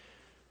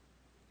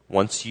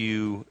 once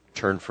you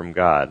turn from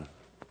God,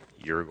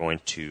 you're going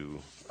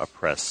to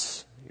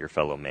oppress your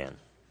fellow man.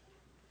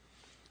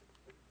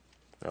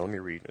 Now let me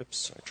read.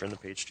 Oops, I turned the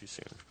page too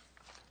soon.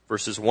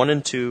 Verses 1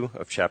 and 2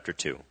 of chapter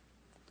 2.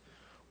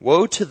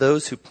 Woe to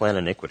those who plan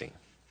iniquity,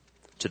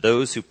 to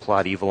those who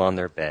plot evil on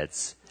their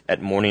beds.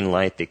 At morning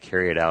light they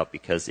carry it out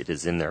because it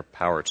is in their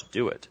power to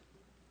do it.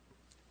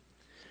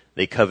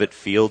 They covet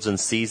fields and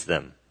seize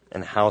them,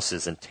 and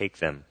houses and take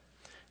them.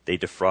 They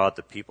defraud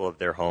the people of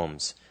their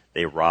homes.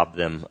 They rob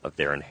them of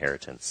their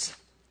inheritance.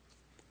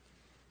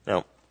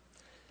 Now,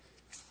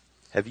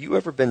 have you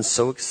ever been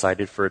so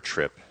excited for a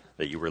trip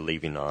that you were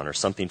leaving on, or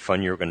something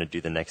fun you were going to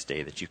do the next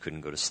day that you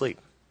couldn't go to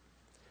sleep?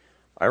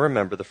 I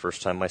remember the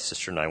first time my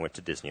sister and I went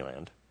to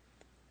Disneyland.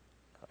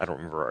 I don't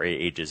remember our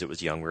ages. It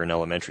was young. We were in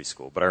elementary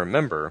school. But I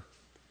remember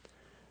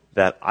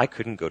that I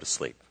couldn't go to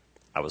sleep.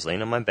 I was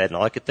laying on my bed, and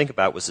all I could think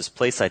about was this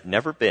place I'd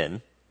never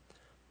been,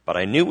 but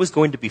I knew it was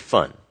going to be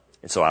fun.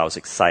 And so I was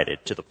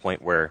excited to the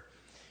point where,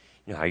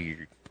 you know, how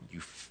you're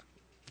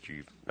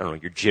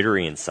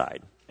jittery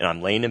inside. And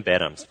I'm laying in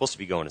bed, and I'm supposed to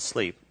be going to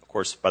sleep. Of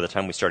course, by the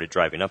time we started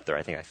driving up there,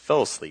 I think I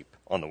fell asleep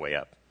on the way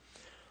up.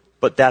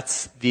 But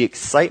that's the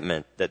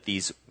excitement that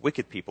these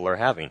wicked people are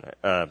having.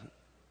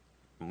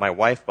 My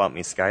wife bought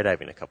me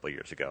skydiving a couple of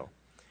years ago.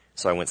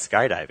 So I went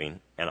skydiving,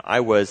 and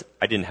I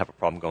didn't have a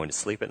problem going to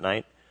sleep at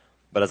night.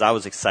 But as I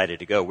was excited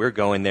to go, we're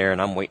going there,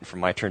 and I'm waiting for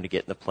my turn to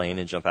get in the plane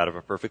and jump out of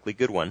a perfectly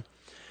good one.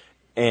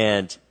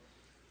 And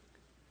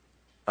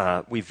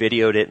we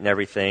videoed it and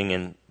everything,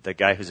 and the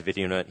guy who's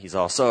videoing it, he's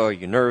all, so are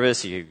you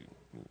nervous? Are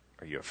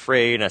you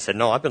afraid? And I said,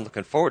 no, I've been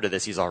looking forward to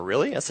this. He's all,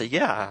 really? I said,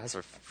 yeah. I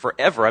said,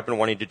 forever I've been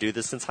wanting to do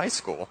this since high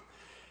school.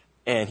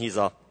 And he's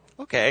all,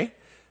 okay.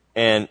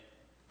 And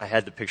I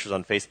had the pictures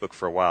on Facebook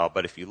for a while,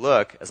 but if you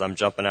look, as I'm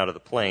jumping out of the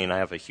plane, I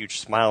have a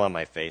huge smile on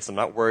my face. I'm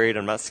not worried.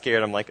 I'm not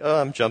scared. I'm like,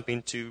 oh, I'm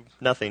jumping to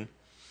nothing.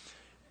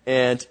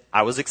 And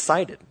I was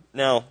excited.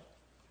 Now,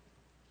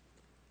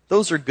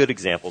 those are good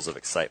examples of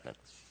excitement.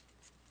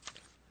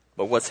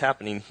 But what's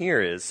happening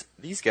here is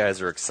these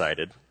guys are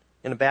excited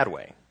in a bad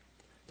way.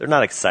 They're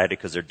not excited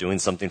because they're doing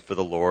something for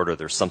the Lord or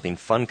there's something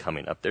fun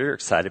coming up. They're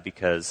excited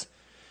because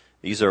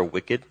these are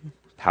wicked,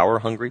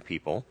 power-hungry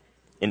people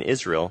in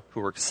Israel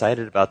who were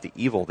excited about the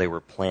evil they were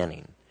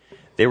planning.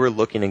 They were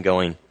looking and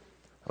going,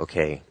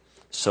 okay,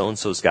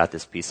 so-and-so's got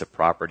this piece of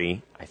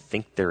property. I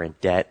think they're in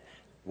debt.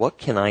 What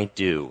can I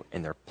do?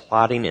 And they're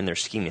plotting and they're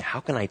scheming. How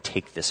can I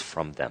take this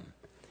from them?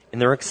 And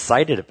they're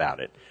excited about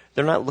it.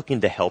 They're not looking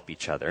to help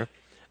each other.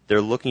 They're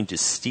looking to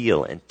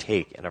steal and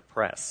take and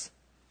oppress.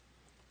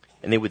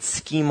 And they would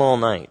scheme all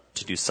night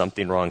to do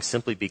something wrong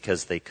simply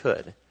because they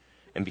could.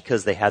 And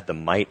because they had the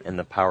might and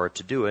the power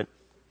to do it,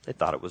 they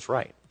thought it was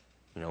right.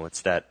 You know,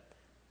 it's that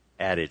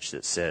adage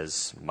that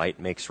says might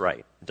makes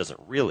right. It doesn't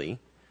really,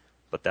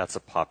 but that's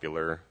a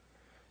popular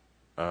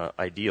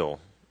ideal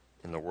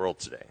in the world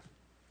today.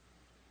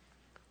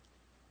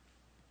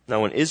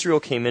 Now, when Israel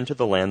came into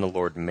the land, the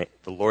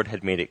Lord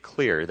had made it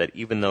clear that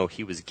even though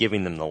he was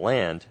giving them the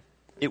land,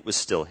 it was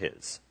still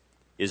his.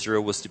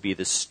 Israel was to be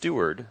the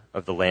steward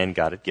of the land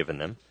God had given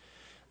them.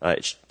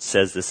 It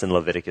says this in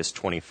Leviticus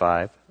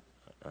 25.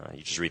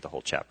 You just read the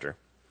whole chapter.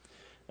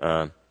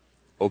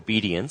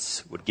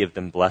 Obedience would give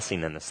them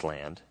blessing in this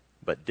land,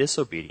 but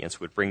disobedience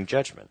would bring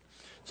judgment.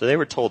 So they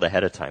were told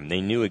ahead of time.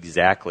 They knew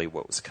exactly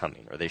what was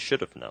coming, or they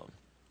should have known.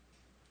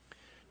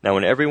 Now,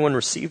 when everyone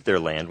received their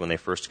land, when they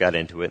first got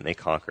into it and they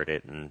conquered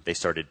it and they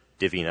started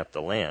divvying up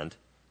the land,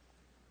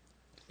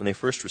 when they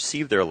first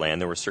received their land,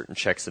 there were certain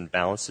checks and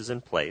balances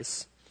in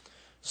place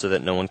so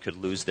that no one could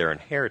lose their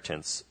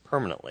inheritance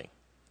permanently.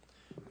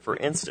 For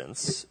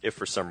instance, if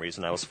for some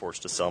reason I was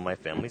forced to sell my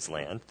family's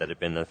land that had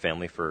been in the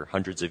family for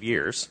hundreds of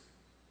years,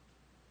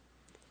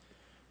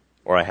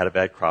 or I had a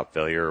bad crop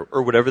failure,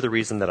 or whatever the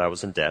reason that I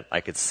was in debt,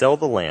 I could sell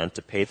the land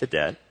to pay the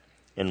debt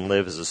and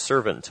live as a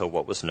servant until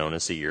what was known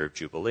as the year of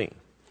Jubilee.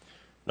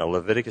 Now,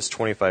 Leviticus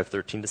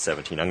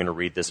 25:13-17, I'm going to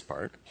read this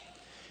part.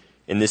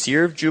 In this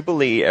year of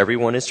Jubilee,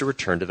 everyone is to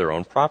return to their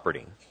own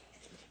property.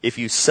 If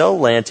you sell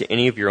land to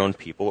any of your own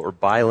people or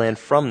buy land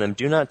from them,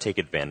 do not take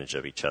advantage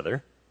of each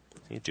other.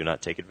 Do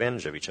not take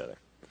advantage of each other.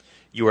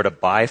 You are to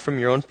buy from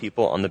your own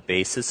people on the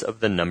basis of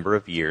the number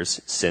of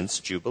years since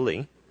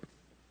Jubilee,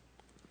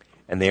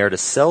 and they are to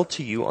sell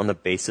to you on the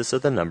basis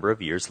of the number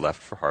of years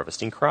left for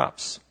harvesting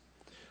crops.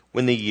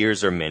 When the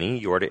years are many,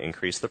 you are to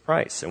increase the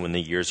price, and when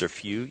the years are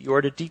few, you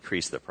are to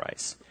decrease the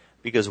price,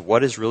 because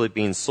what is really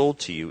being sold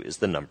to you is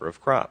the number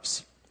of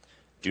crops.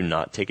 Do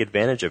not take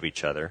advantage of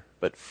each other,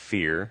 but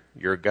fear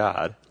your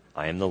God.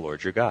 I am the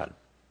Lord your God.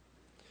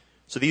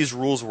 So these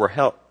rules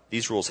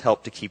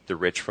help to keep the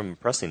rich from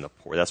oppressing the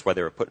poor. That's why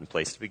they were put in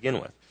place to begin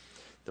with.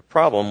 The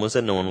problem was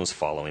that no one was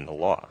following the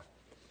law.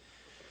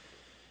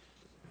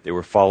 They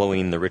were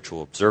following the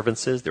ritual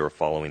observances, they were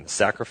following the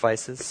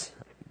sacrifices,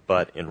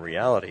 but in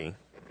reality,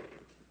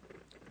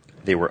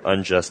 they were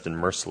unjust and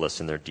merciless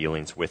in their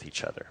dealings with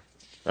each other.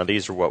 Now,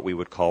 these are what we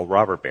would call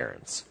robber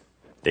barons.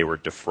 They were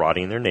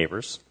defrauding their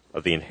neighbors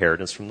of the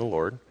inheritance from the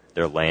Lord,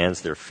 their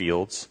lands, their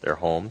fields, their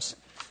homes,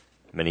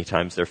 many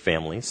times their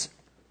families.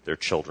 Their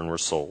children were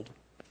sold.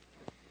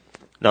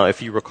 Now,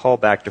 if you recall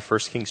back to 1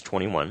 Kings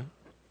 21,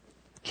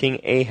 King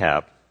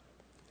Ahab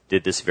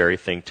did this very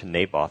thing to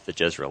Naboth the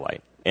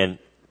Jezreelite. And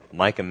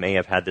Micah may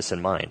have had this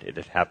in mind. It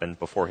had happened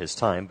before his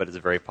time, but it's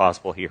very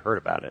possible he heard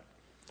about it.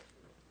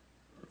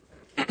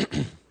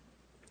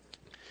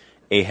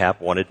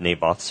 Ahab wanted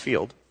Naboth's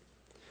field,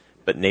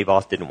 but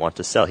Naboth didn't want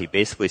to sell. He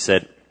basically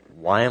said,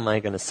 why am I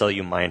going to sell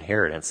you my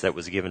inheritance that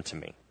was given to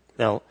me?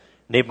 Now,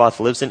 Naboth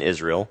lives in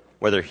Israel.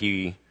 Whether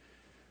he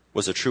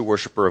was a true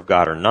worshiper of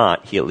God or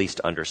not, he at least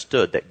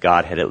understood that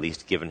God had at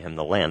least given him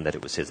the land, that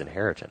it was his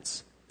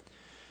inheritance.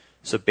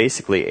 So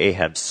basically,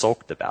 Ahab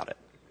sulked about it.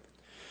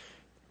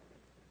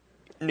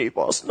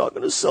 Naboth's not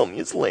going to sell me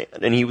his land.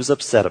 And he was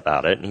upset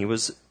about it, and he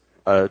was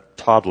a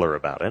toddler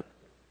about it.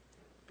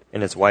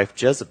 And his wife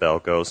Jezebel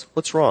goes,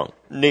 what's wrong?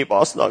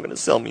 Naboth's not going to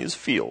sell me his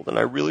field, and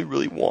I really,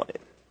 really want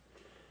it.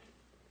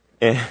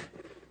 And,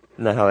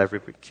 isn't that how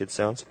every kid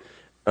sounds?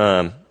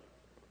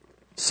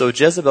 So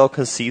Jezebel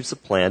conceives a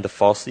plan to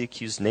falsely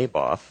accuse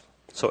Naboth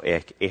so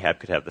Ahab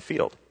could have the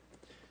field.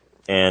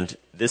 And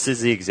this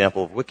is the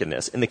example of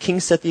wickedness. And the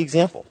king set the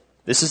example.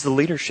 This is the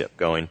leadership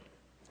going,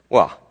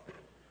 well,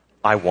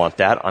 I want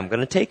that, I'm going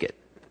to take it.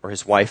 Or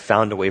his wife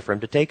found a way for him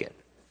to take it.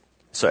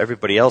 So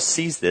everybody else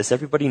sees this,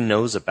 everybody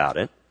knows about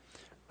it.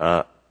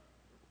 I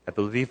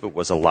believe it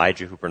was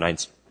Elijah who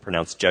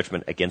pronounced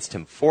judgment against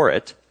him for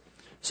it.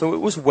 So it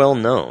was well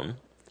known.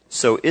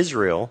 So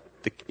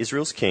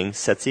Israel's king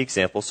sets the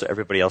example so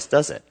everybody else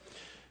does it.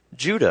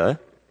 Judah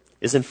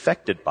is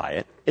infected by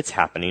it. It's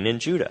happening in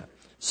Judah.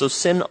 So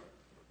sin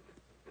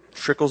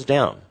trickles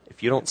down.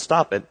 If you don't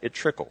stop it, it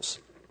trickles.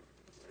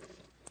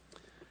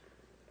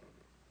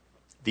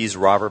 These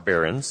robber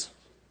barons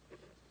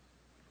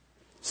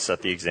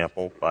set the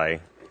example by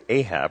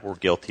Ahab were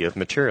guilty of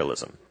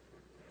materialism.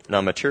 Now,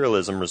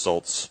 materialism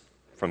results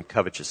from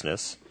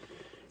covetousness,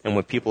 and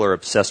when people are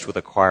obsessed with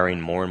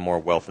acquiring more and more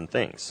wealth and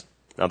things.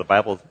 Now, the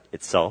Bible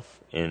itself,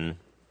 in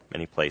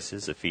many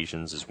places,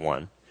 Ephesians is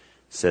one,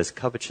 says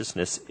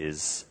covetousness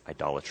is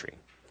idolatry.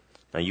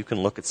 Now, you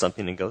can look at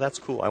something and go, that's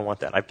cool, I want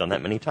that. I've done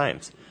that many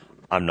times.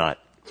 I'm not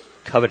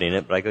coveting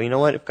it, but I go, you know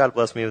what, if God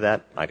blessed me with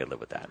that, I could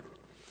live with that.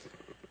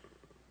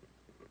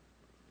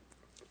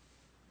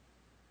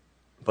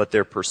 But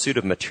their pursuit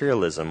of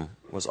materialism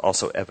was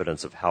also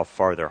evidence of how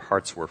far their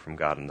hearts were from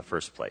God in the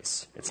first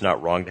place. It's not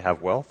wrong to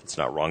have wealth. It's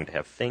not wrong to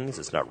have things.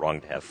 It's not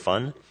wrong to have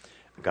fun.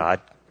 God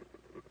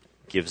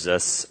gives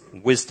us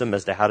wisdom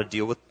as to how to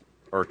deal with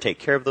or take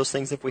care of those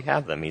things if we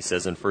have them. He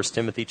says in 1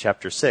 Timothy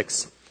chapter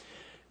 6,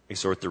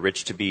 exhort the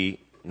rich to be,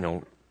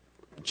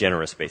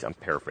 generous. I'm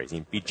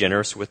paraphrasing. Be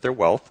generous with their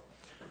wealth,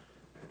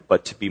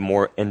 but to be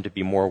more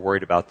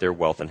worried about their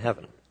wealth in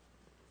heaven.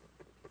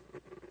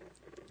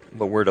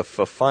 But we're to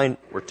find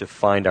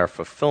our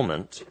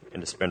fulfillment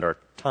and to spend our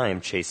time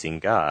chasing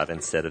God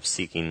instead of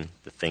seeking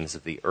the things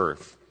of the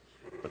earth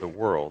or the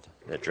world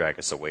that drag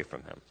us away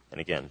from Him. And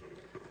again,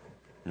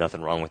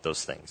 nothing wrong with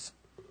those things,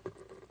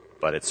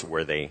 but it's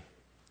where they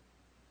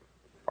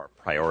are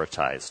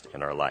prioritized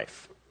in our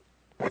life.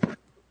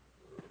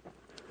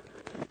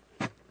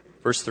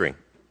 Verse 3.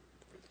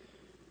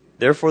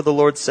 Therefore the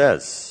Lord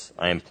says,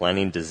 I am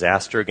planning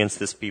disaster against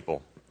this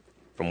people,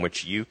 from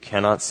which you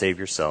cannot save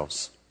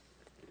yourselves.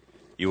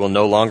 You will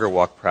no longer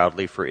walk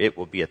proudly, for it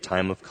will be a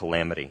time of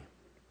calamity.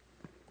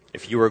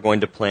 If you are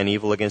going to plan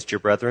evil against your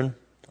brethren,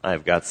 I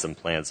have got some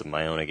plans of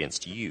my own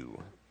against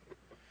you,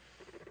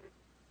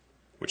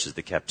 which is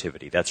the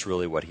captivity. That's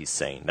really what he's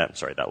saying.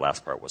 That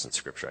last part wasn't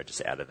scripture. I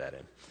just added that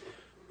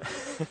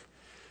in.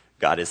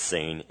 God is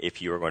saying,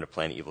 if you are going to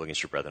plan evil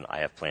against your brethren,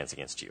 I have plans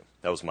against you.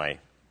 That was my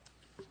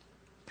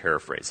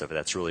paraphrase of it.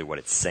 That's really what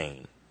it's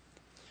saying.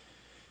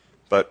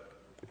 But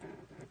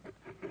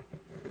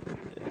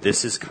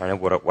this is kind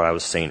of what I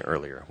was saying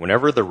earlier.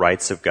 Whenever the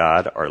rights of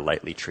God are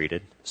lightly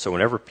treated, so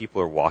whenever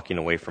people are walking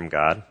away from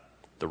God,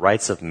 the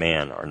rights of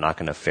man are not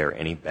going to fare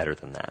any better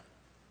than that.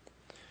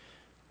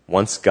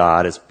 Once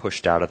God is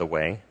pushed out of the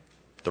way,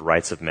 the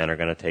rights of men are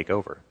going to take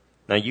over.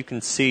 Now you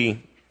can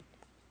see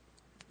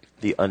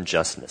the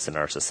unjustness in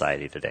our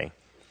society today.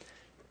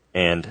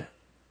 And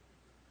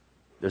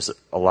there's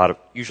a lot of,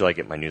 usually I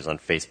get my news on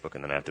Facebook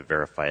and then I have to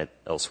verify it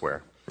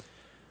elsewhere.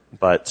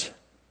 But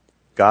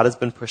God has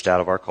been pushed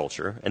out of our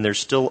culture, and there's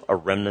still a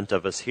remnant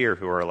of us here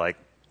who are like,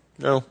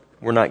 no,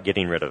 we're not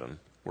getting rid of him.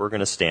 We're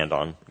going to stand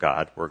on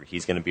God.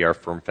 He's going to be our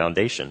firm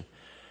foundation.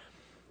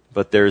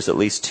 But there's at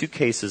least 2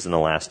 cases in the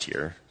last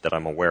year that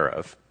I'm aware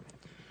of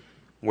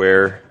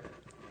where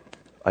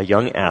a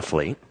young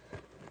athlete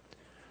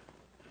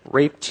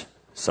raped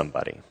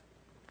somebody.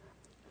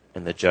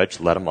 And the judge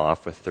let him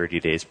off with 30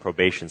 days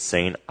probation,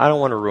 saying, I don't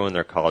want to ruin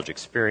their college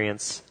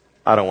experience.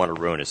 I don't want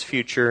to ruin his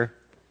future.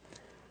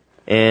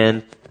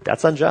 And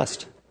that's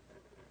unjust.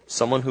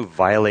 Someone who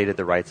violated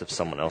the rights of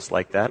someone else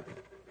like that,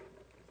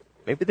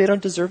 maybe they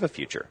don't deserve a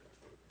future.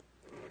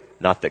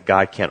 Not that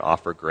God can't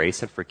offer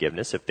grace and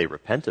forgiveness if they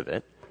repent of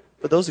it,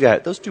 but those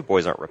 2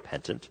 boys aren't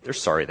repentant. They're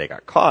sorry they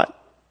got caught,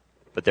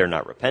 but they're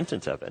not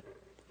repentant of it.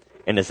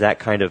 And is that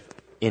kind of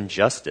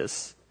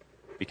injustice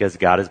because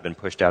God has been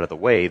pushed out of the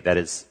way that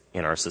is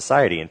in our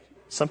society? And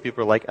some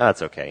people are like,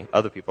 it's okay.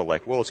 Other people are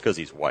like, well, it's because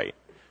he's white.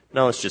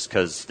 No, it's just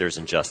because there's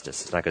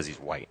injustice. It's not because he's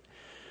white.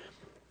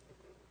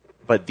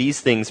 But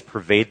these things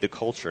pervade the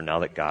culture now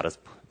that God has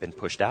been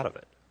pushed out of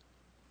it.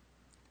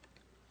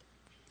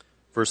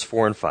 Verse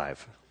 4 and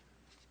 5.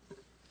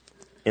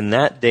 In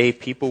that day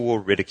people will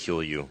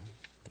ridicule you.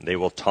 They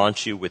will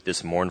taunt you with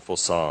this mournful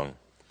song.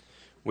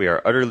 We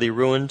are utterly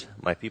ruined.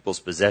 My people's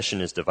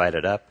possession is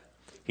divided up.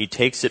 He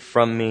takes it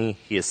from me.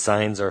 He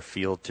assigns our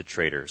field to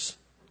traitors.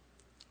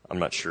 I'm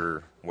not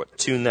sure what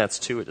tune that's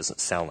to. It doesn't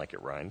sound like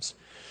it rhymes.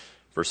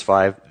 Verse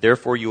 5.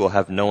 Therefore you will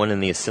have no one in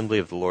the assembly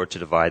of the Lord to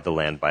divide the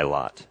land by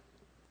lot.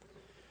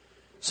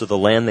 So the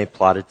land they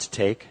plotted to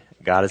take,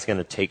 God is going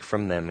to take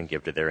from them and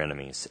give to their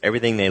enemies.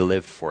 Everything they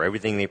lived for,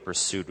 everything they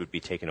pursued would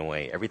be taken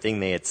away. Everything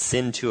they had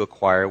sinned to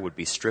acquire would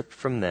be stripped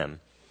from them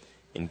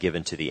and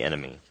given to the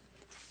enemy.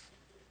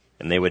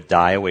 And they would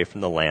die away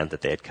from the land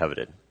that they had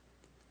coveted.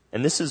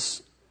 And this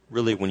is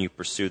really when you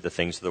pursue the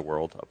things of the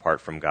world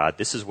apart from God,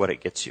 this is what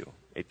it gets you.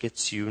 It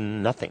gets you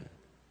nothing.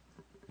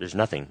 There's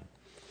nothing.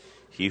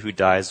 He who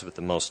dies with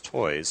the most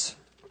toys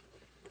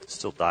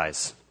still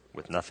dies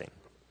with nothing.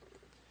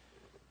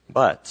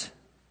 But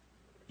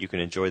you can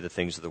enjoy the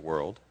things of the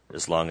world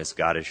as long as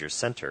God is your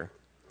center,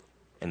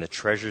 and the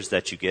treasures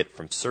that you get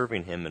from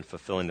serving him and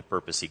fulfilling the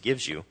purpose he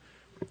gives you.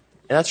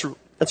 And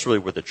that's really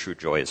where the true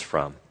joy is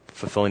from,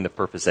 fulfilling the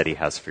purpose that he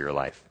has for your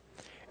life.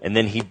 And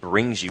then he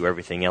brings you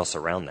everything else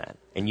around that,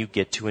 and you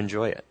get to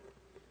enjoy it.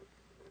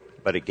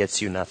 But it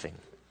gets you nothing.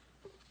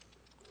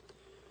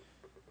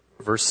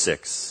 Verse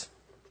 6.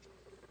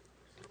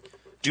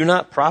 Do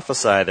not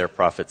prophesy, their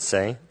prophets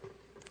say.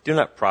 Do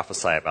not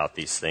prophesy about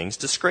these things.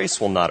 Disgrace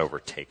will not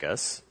overtake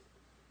us.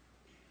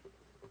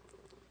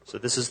 So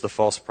this is the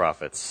false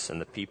prophets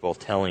and the people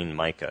telling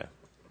Micah,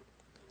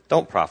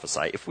 don't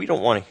prophesy.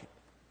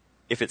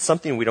 If it's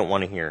something we don't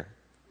want to hear,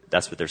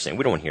 that's what they're saying.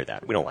 We don't want to hear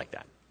that. We don't like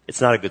that. It's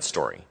not a good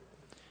story.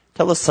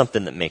 Tell us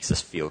something that makes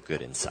us feel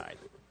good inside.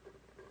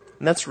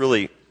 And that's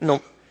really,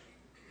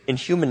 in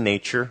human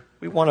nature,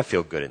 we want to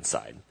feel good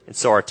inside. And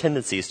so our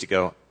tendency is to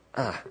go,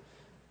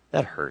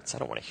 that hurts. I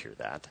don't want to hear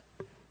that.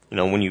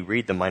 When you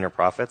read the minor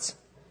prophets,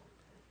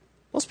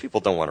 most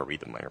people don't want to read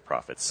the minor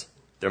prophets.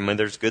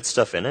 There's good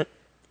stuff in it.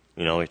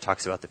 He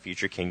talks about the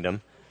future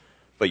kingdom.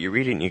 But you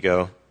read it and you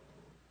go,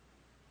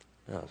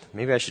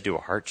 maybe I should do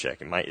a heart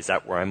check. Is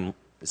that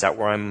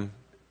where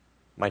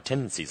my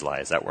tendencies lie?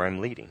 Is that where I'm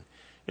leading?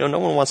 No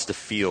one wants to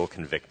feel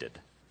convicted.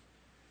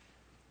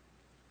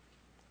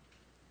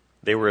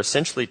 They were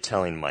essentially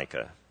telling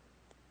Micah.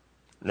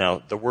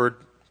 Now, the word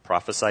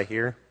prophesy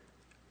here,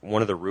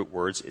 one of the root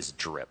words is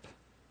drip.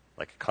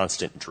 Like a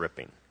constant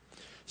dripping.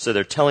 So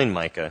they're telling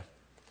Micah,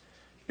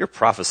 your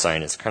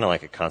prophesying is kind of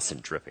like a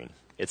constant dripping.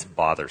 It's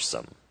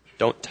bothersome.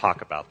 Don't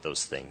talk about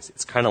those things.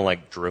 It's kind of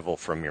like drivel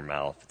from your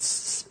mouth. It's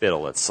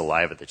spittle, it's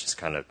saliva that's just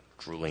kind of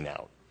drooling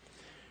out.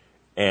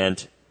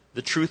 And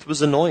the truth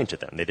was annoying to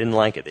them. They didn't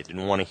like it. They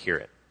didn't want to hear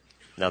it.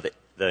 Now,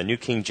 the New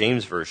King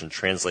James Version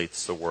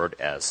translates the word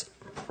as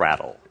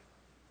prattle,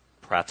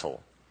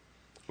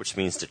 which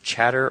means to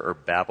chatter or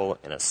babble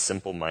in a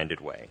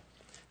simple-minded way.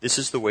 This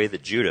is the way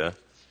that Judah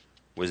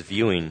was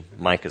viewing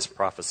Micah's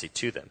prophecy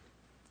to them.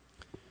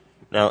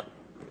 Now,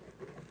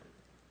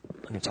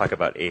 let me talk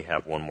about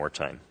Ahab one more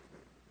time.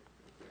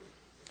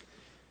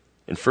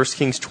 In 1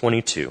 Kings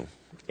 22,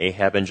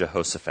 Ahab and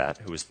Jehoshaphat,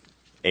 who was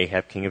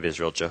Ahab king of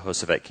Israel,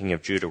 Jehoshaphat king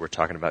of Judah, were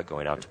talking about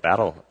going out to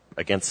battle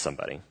against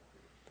somebody.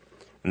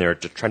 And they're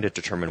trying to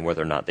determine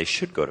whether or not they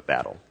should go to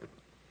battle.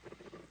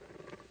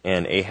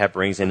 And Ahab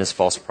brings in his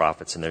false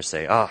prophets, and they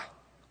say,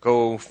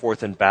 go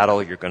forth in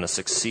battle, you're going to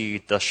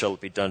succeed, thus shall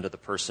it be done to the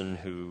person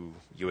who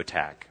you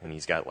attack. And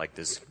he's got like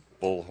this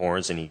bull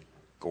horns, and he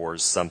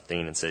gores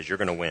something and says, you're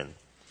going to win.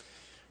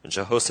 And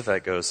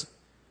Jehoshaphat goes,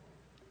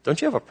 don't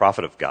you have a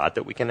prophet of God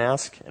that we can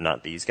ask, and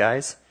not these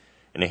guys?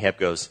 And Ahab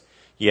goes,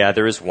 yeah,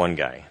 there is one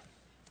guy,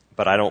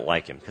 but I don't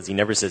like him, because he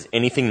never says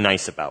anything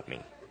nice about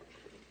me.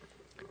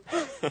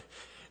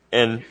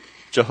 And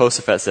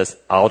Jehoshaphat says,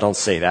 don't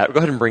say that. Go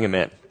ahead and bring him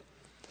in.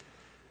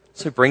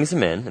 So he brings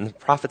him in, and the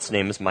prophet's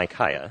name is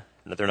Micaiah.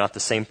 Now, they're not the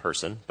same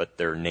person, but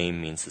their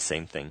name means the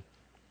same thing.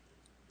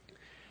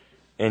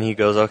 And he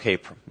goes, okay,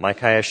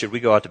 Micaiah, should we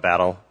go out to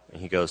battle?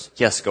 And he goes,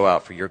 yes, go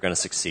out, for you're going to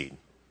succeed.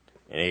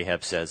 And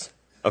Ahab says,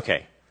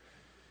 okay,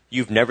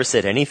 you've never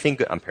said anything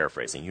good. I'm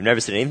paraphrasing. You've never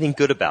said anything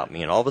good about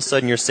me, and all of a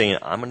sudden you're saying,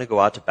 I'm going to go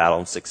out to battle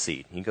and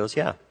succeed. And he goes,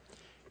 yeah.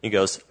 He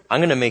goes, I'm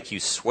going to make you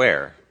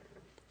swear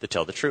to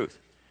tell the truth.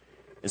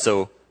 And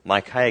so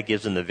Micaiah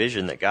gives him the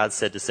vision that God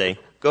said to say,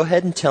 go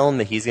ahead and tell him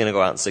that he's going to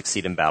go out and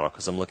succeed in battle,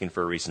 because I'm looking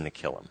for a reason to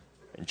kill him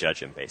and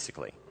judge him,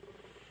 basically.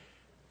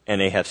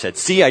 And Ahab said,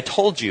 see, I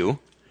told you.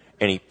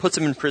 And he puts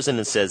him in prison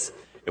and says,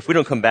 if we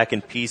don't come back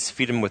in peace,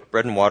 feed him with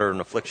bread and water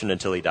and affliction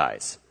until he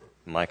dies.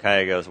 And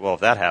Micaiah goes, well, if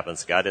that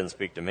happens, God didn't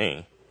speak to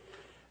me.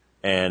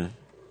 And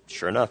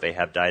sure enough,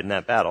 Ahab died in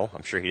that battle.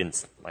 I'm sure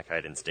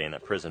Micaiah didn't stay in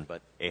that prison,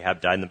 but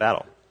Ahab died in the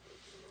battle.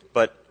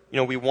 But,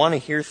 we want to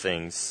hear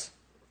things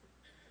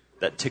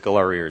that tickle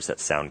our ears,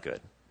 that sound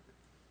good.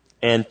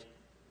 And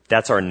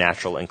that's our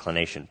natural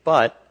inclination.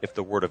 But if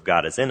the Word of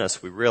God is in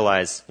us, we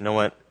realize, you know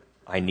what?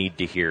 I need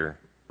to hear.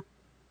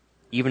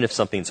 Even if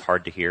something's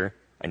hard to hear,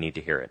 I need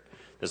to hear it.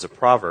 There's a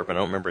proverb, and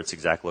I don't remember its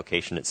exact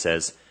location. It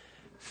says,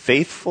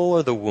 faithful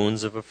are the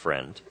wounds of a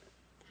friend,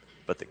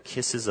 but the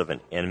kisses of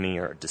an enemy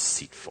are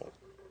deceitful.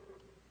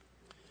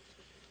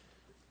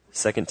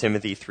 2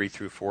 Timothy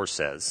 3-4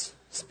 says,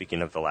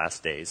 speaking of the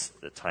last days,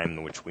 the time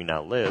in which we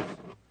now live,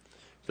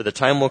 for the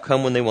time will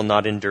come when they will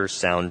not endure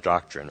sound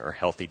doctrine or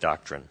healthy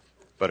doctrine,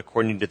 but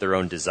according to their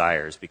own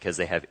desires, because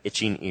they have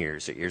itching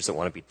ears, or ears that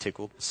want to be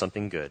tickled with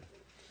something good.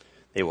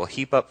 They will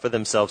heap up for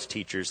themselves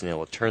teachers, and they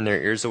will turn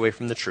their ears away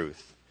from the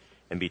truth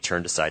and be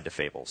turned aside to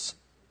fables.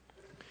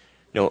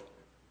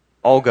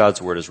 All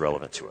God's Word is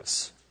relevant to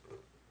us.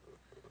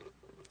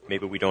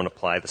 Maybe we don't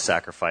apply the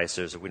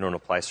sacrifices, or we don't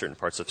apply certain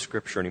parts of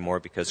Scripture anymore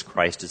because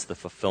Christ is the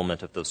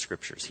fulfillment of those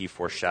Scriptures. He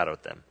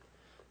foreshadowed them.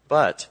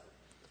 But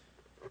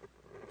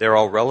they're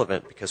all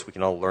relevant because we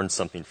can all learn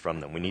something from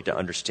them. We need to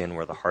understand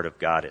where the heart of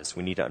God is.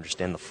 We need to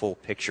understand the full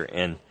picture.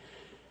 And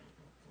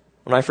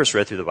when I first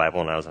read through the Bible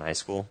when I was in high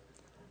school,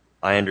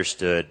 I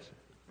understood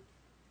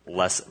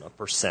less than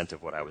 1%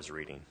 of what I was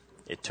reading.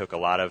 It took a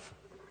lot of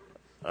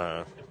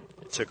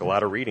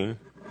reading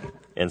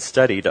and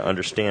study to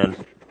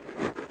understand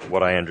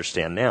what I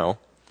understand now,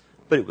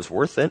 but it was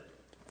worth it.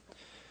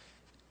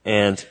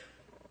 And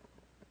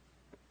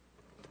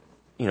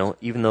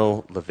even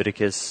though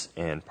Leviticus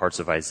and parts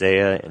of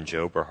Isaiah and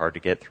Job are hard to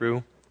get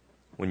through,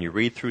 when you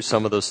read through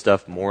some of those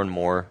stuff more and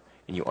more,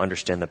 and you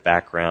understand the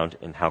background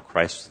and how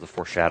Christ was the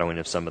foreshadowing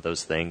of some of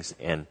those things,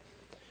 and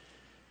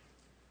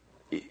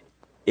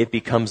it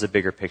becomes a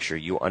bigger picture.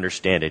 You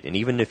understand it. And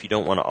even if you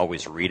don't want to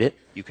always read it,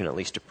 you can at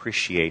least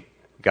appreciate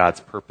God's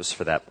purpose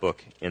for that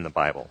book in the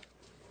Bible.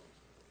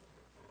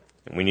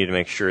 And we need to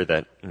make sure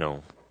that,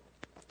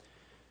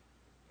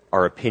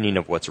 our opinion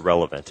of what's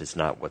relevant is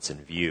not what's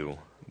in view,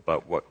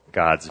 but what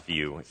God's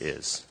view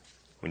is.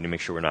 We need to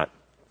make sure we're not...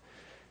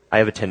 I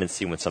have a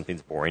tendency when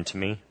something's boring to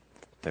me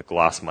to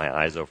gloss my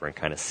eyes over and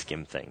kind of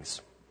skim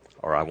things,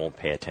 or I won't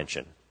pay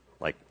attention,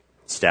 like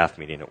staff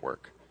meeting at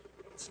work.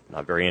 It's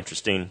not very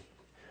interesting.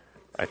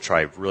 I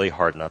try really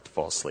hard not to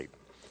fall asleep.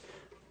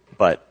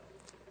 But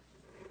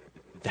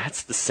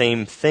that's the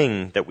same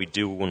thing that we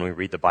do when we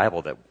read the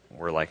Bible, that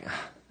we're like,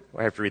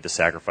 I have to read the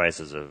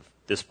sacrifices of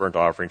this burnt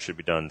offering should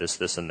be done,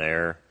 this, and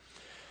there.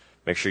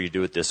 Make sure you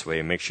do it this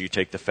way. Make sure you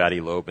take the fatty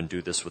lobe and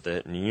do this with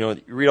it. And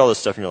you read all this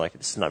stuff and you're like,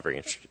 this is not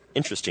very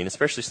interesting,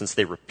 especially since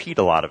they repeat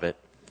a lot of it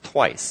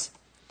twice.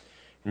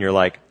 And you're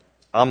like,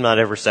 I'm not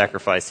ever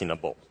sacrificing a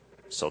bull.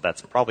 So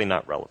that's probably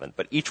not relevant.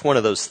 But each one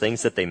of those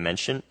things that they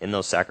mention in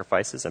those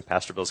sacrifices, and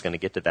Pastor Bill's going to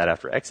get to that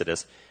after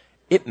Exodus,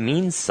 it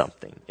means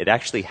something. It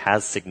actually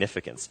has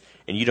significance.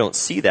 And you don't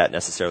see that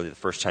necessarily the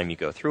first time you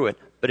go through it,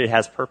 but it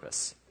has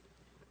purpose.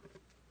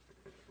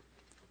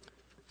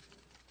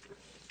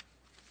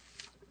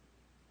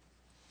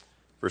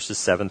 Verses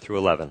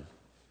 7-11.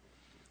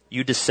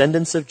 You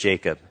descendants of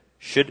Jacob,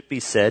 should it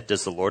be said,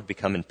 does the Lord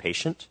become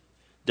impatient?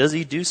 Does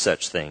he do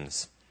such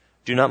things?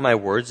 Do not my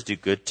words do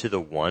good to the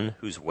one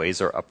whose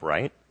ways are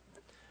upright?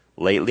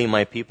 Lately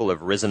my people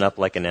have risen up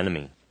like an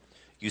enemy.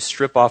 You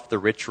strip off the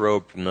rich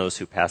robe from those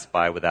who pass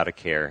by without a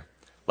care,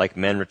 like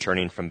men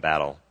returning from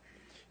battle.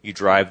 You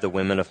drive the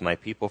women of my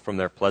people from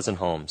their pleasant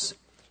homes.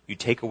 You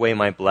take away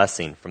my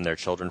blessing from their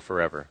children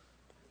forever.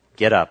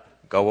 Get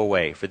up, go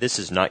away, for this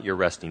is not your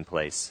resting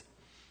place,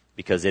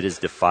 because it is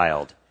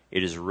defiled.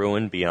 It is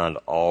ruined beyond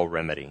all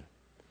remedy.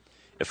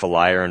 If a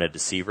liar and a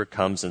deceiver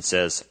comes and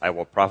says, I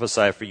will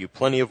prophesy for you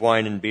plenty of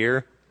wine and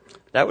beer,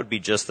 that would be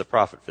just the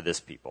prophet for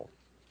this people.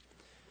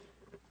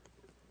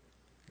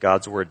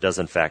 God's word does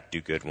in fact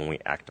do good when we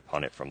act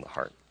upon it from the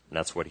heart. And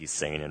that's what he's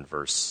saying in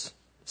verse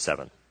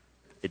 7.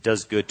 It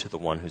does good to the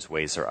one whose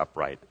ways are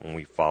upright when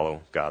we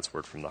follow God's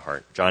word from the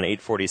heart. John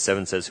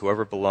 8:47 says,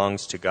 whoever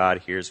belongs to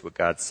God hears what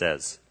God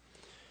says.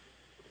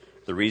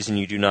 The reason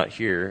you do not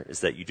hear is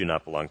that you do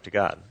not belong to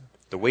God.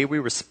 The way we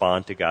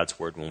respond to God's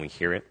word when we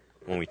hear it,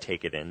 when we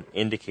take it in,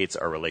 indicates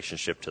our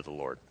relationship to the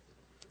Lord.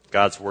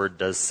 God's word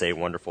does say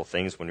wonderful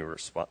things when we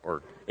respond,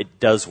 or it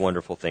does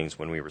wonderful things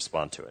when we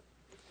respond to it.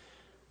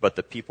 But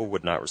the people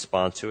would not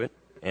respond to it,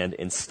 and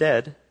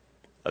instead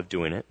of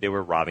doing it, they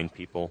were robbing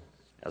people,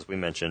 as we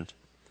mentioned.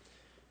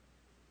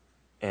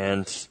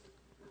 And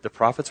the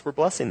prophets were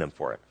blessing them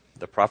for it.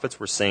 The prophets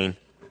were saying,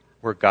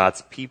 we're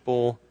God's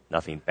people,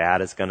 nothing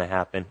bad is going to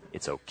happen,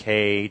 it's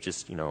okay,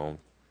 just, do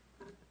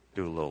a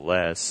little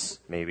less,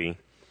 maybe.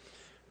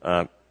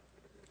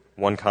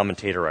 One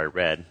commentator I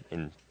read,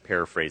 in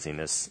paraphrasing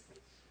this,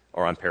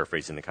 or I'm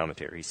paraphrasing the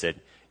commentator, he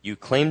said, you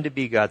claim to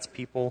be God's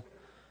people,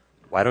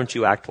 why don't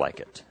you act like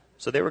it?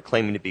 So they were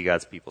claiming to be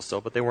God's people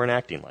still, but they weren't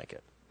acting like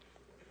it.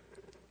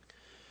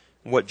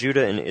 What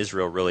Judah and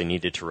Israel really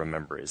needed to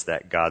remember is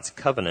that God's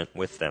covenant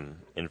with them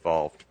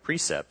involved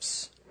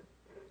precepts,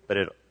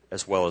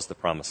 as well as the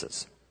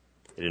promises.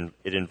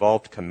 It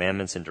involved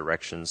commandments and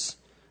directions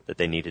that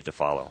they needed to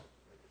follow.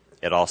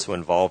 It also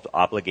involved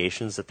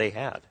obligations that they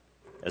had,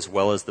 as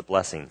well as the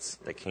blessings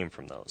that came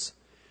from those.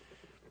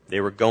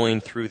 They were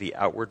going through the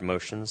outward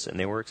motions, and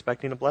they were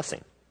expecting a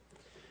blessing.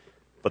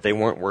 But they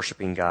weren't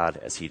worshiping God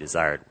as he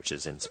desired, which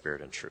is in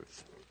spirit and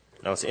truth.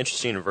 Now it's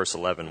interesting in verse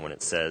 11 when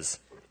it says,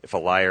 if a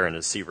liar and a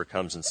deceiver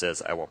comes and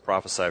says, I will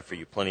prophesy for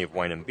you plenty of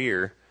wine and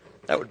beer,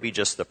 that would be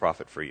just the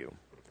prophet for you.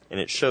 And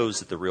it shows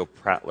that the real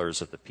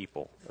prattlers of the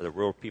people, or the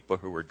real people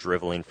who were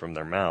driveling from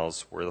their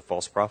mouths, were the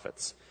false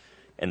prophets.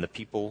 And the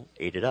people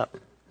ate it up.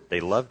 They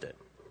loved it.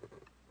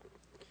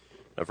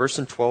 Now verse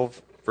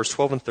 12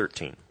 and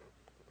 13.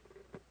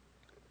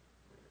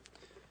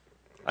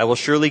 I will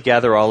surely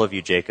gather all of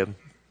you, Jacob.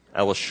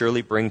 I will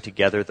surely bring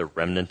together the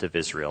remnant of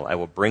Israel. I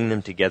will bring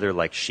them together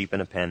like sheep in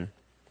a pen,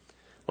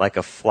 like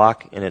a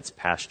flock in its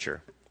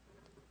pasture.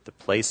 The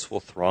place will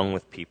throng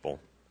with people.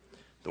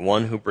 The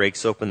one who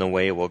breaks open the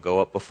way will go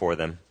up before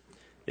them.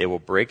 They will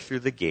break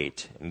through the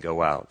gate and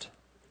go out.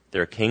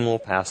 Their king will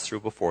pass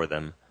through before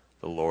them,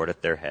 the Lord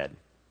at their head.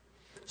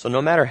 So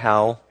no matter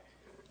how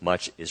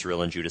much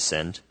Israel and Judah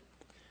sinned,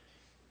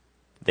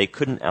 they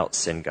couldn't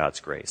out-sin God's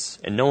grace.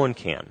 And no one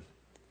can.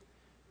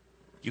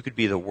 You could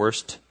be the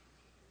worst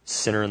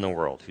sinner in the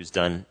world who's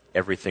done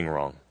everything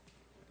wrong.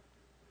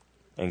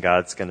 And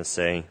God's going to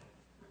say,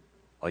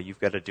 all you've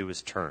got to do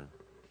is turn.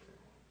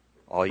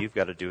 All you've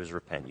got to do is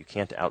repent. You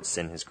can't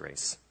out-sin his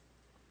grace.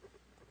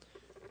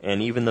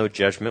 And even though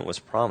judgment was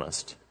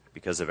promised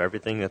because of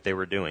everything that they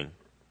were doing,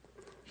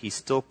 he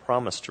still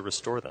promised to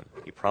restore them.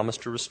 He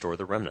promised to restore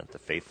the remnant, the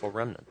faithful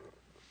remnant.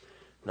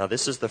 Now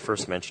this is the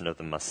first mention of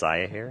the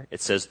Messiah here.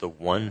 It says the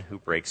one who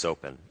breaks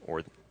open,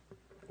 or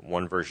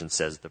one version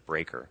says the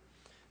breaker.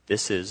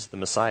 This is the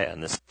Messiah,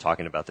 and this is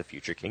talking about the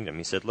future kingdom.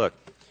 He said, look,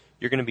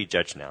 you're going to be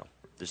judged now.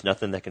 There's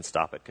nothing that can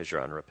stop it because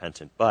you're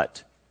unrepentant,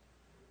 but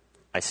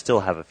I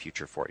still have a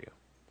future for you.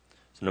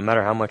 So no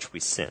matter how much we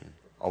sin,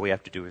 all we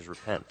have to do is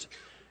repent.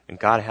 And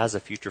God has a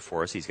future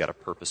for us. He's got a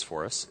purpose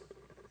for us.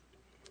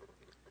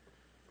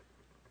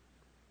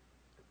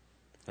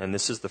 And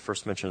this is the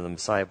first mention of the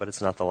Messiah, but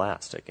it's not the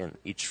last. Again,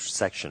 each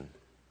section,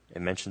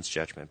 it mentions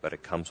judgment, but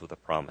it comes with a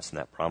promise, and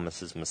that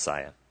promise is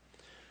Messiah.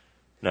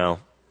 Now,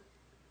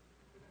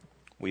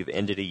 we've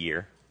ended a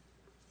year,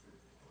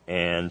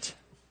 and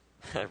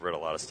I've read a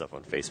lot of stuff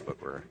on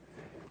Facebook where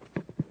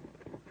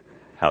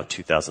how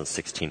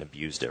 2016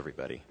 abused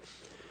everybody.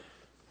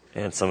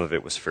 And some of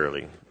it was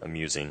fairly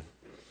amusing.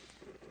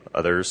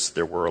 Others,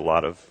 there were a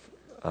lot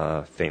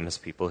of famous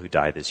people who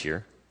died this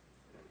year.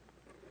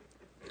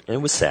 And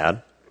it was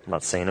sad. I'm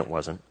not saying it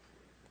wasn't.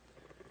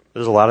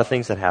 There's a lot of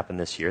things that happened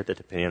this year that,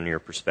 depending on your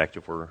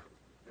perspective, were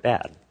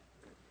bad.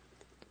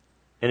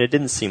 And it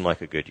didn't seem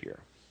like a good year.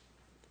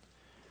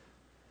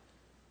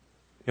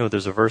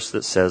 There's a verse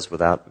that says,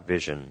 without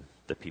vision,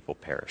 the people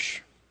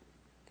perish.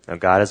 Now,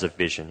 God has a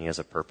vision. He has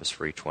a purpose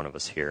for each one of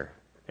us here.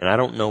 And I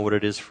don't know what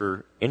it is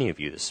for any of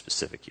you this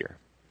specific year.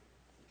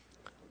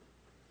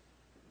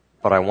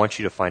 But I want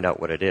you to find out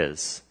what it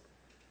is,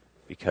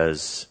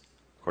 because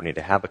according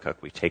to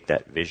Habakkuk, we take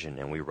that vision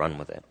and we run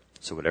with it.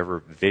 So whatever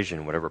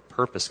vision, whatever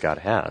purpose God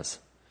has,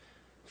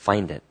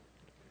 find it.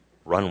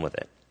 Run with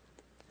it.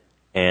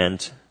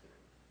 And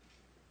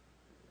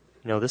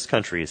this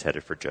country is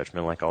headed for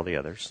judgment like all the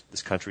others.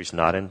 This country's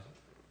not in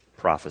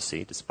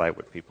prophecy, despite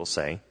what people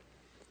say.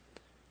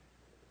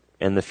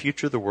 And the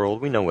future of the world,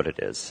 we know what it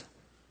is.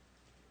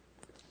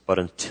 But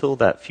until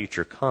that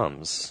future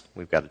comes,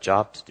 we've got a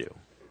job to do.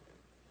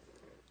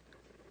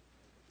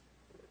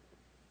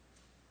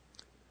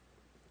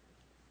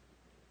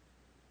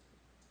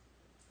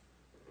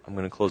 I'm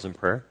going to close in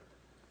prayer,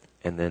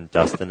 and then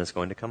Dustin is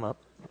going to come up,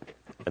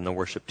 and the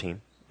worship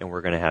team, and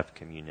we're going to have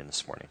communion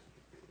this morning.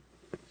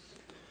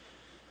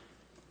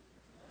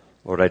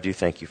 Lord, I do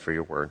thank you for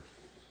your word.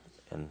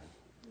 And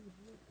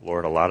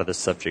Lord, a lot of this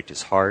subject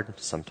is hard.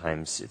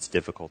 Sometimes it's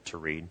difficult to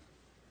read.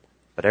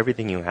 But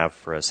everything you have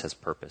for us has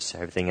purpose.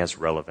 Everything has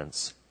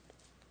relevance.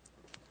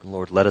 And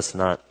Lord, let us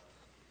not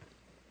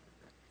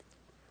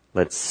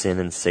let sin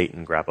and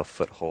Satan grab a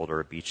foothold or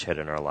a beachhead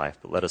in our life,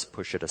 but let us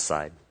push it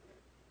aside.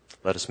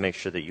 Let us make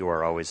sure that you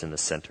are always in the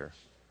center,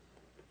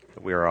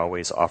 that we are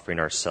always offering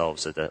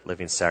ourselves as a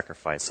living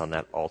sacrifice on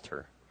that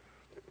altar.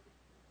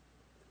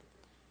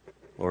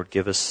 Lord,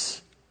 give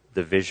us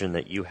the vision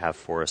that you have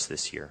for us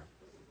this year.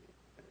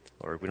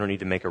 Lord, we don't need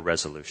to make a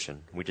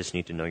resolution. We just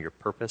need to know your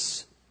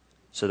purpose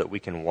so that we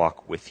can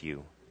walk with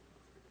you.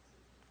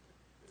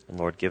 And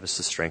Lord, give us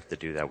the strength to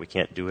do that. We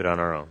can't do it on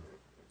our own.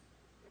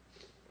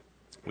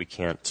 We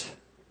can't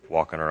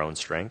walk on our own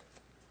strength.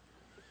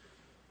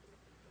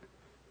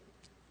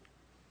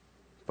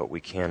 But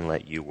we can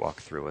let you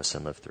walk through us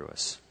and live through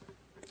us.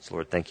 So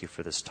Lord, thank you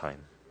for this time.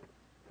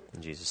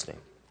 In Jesus' name.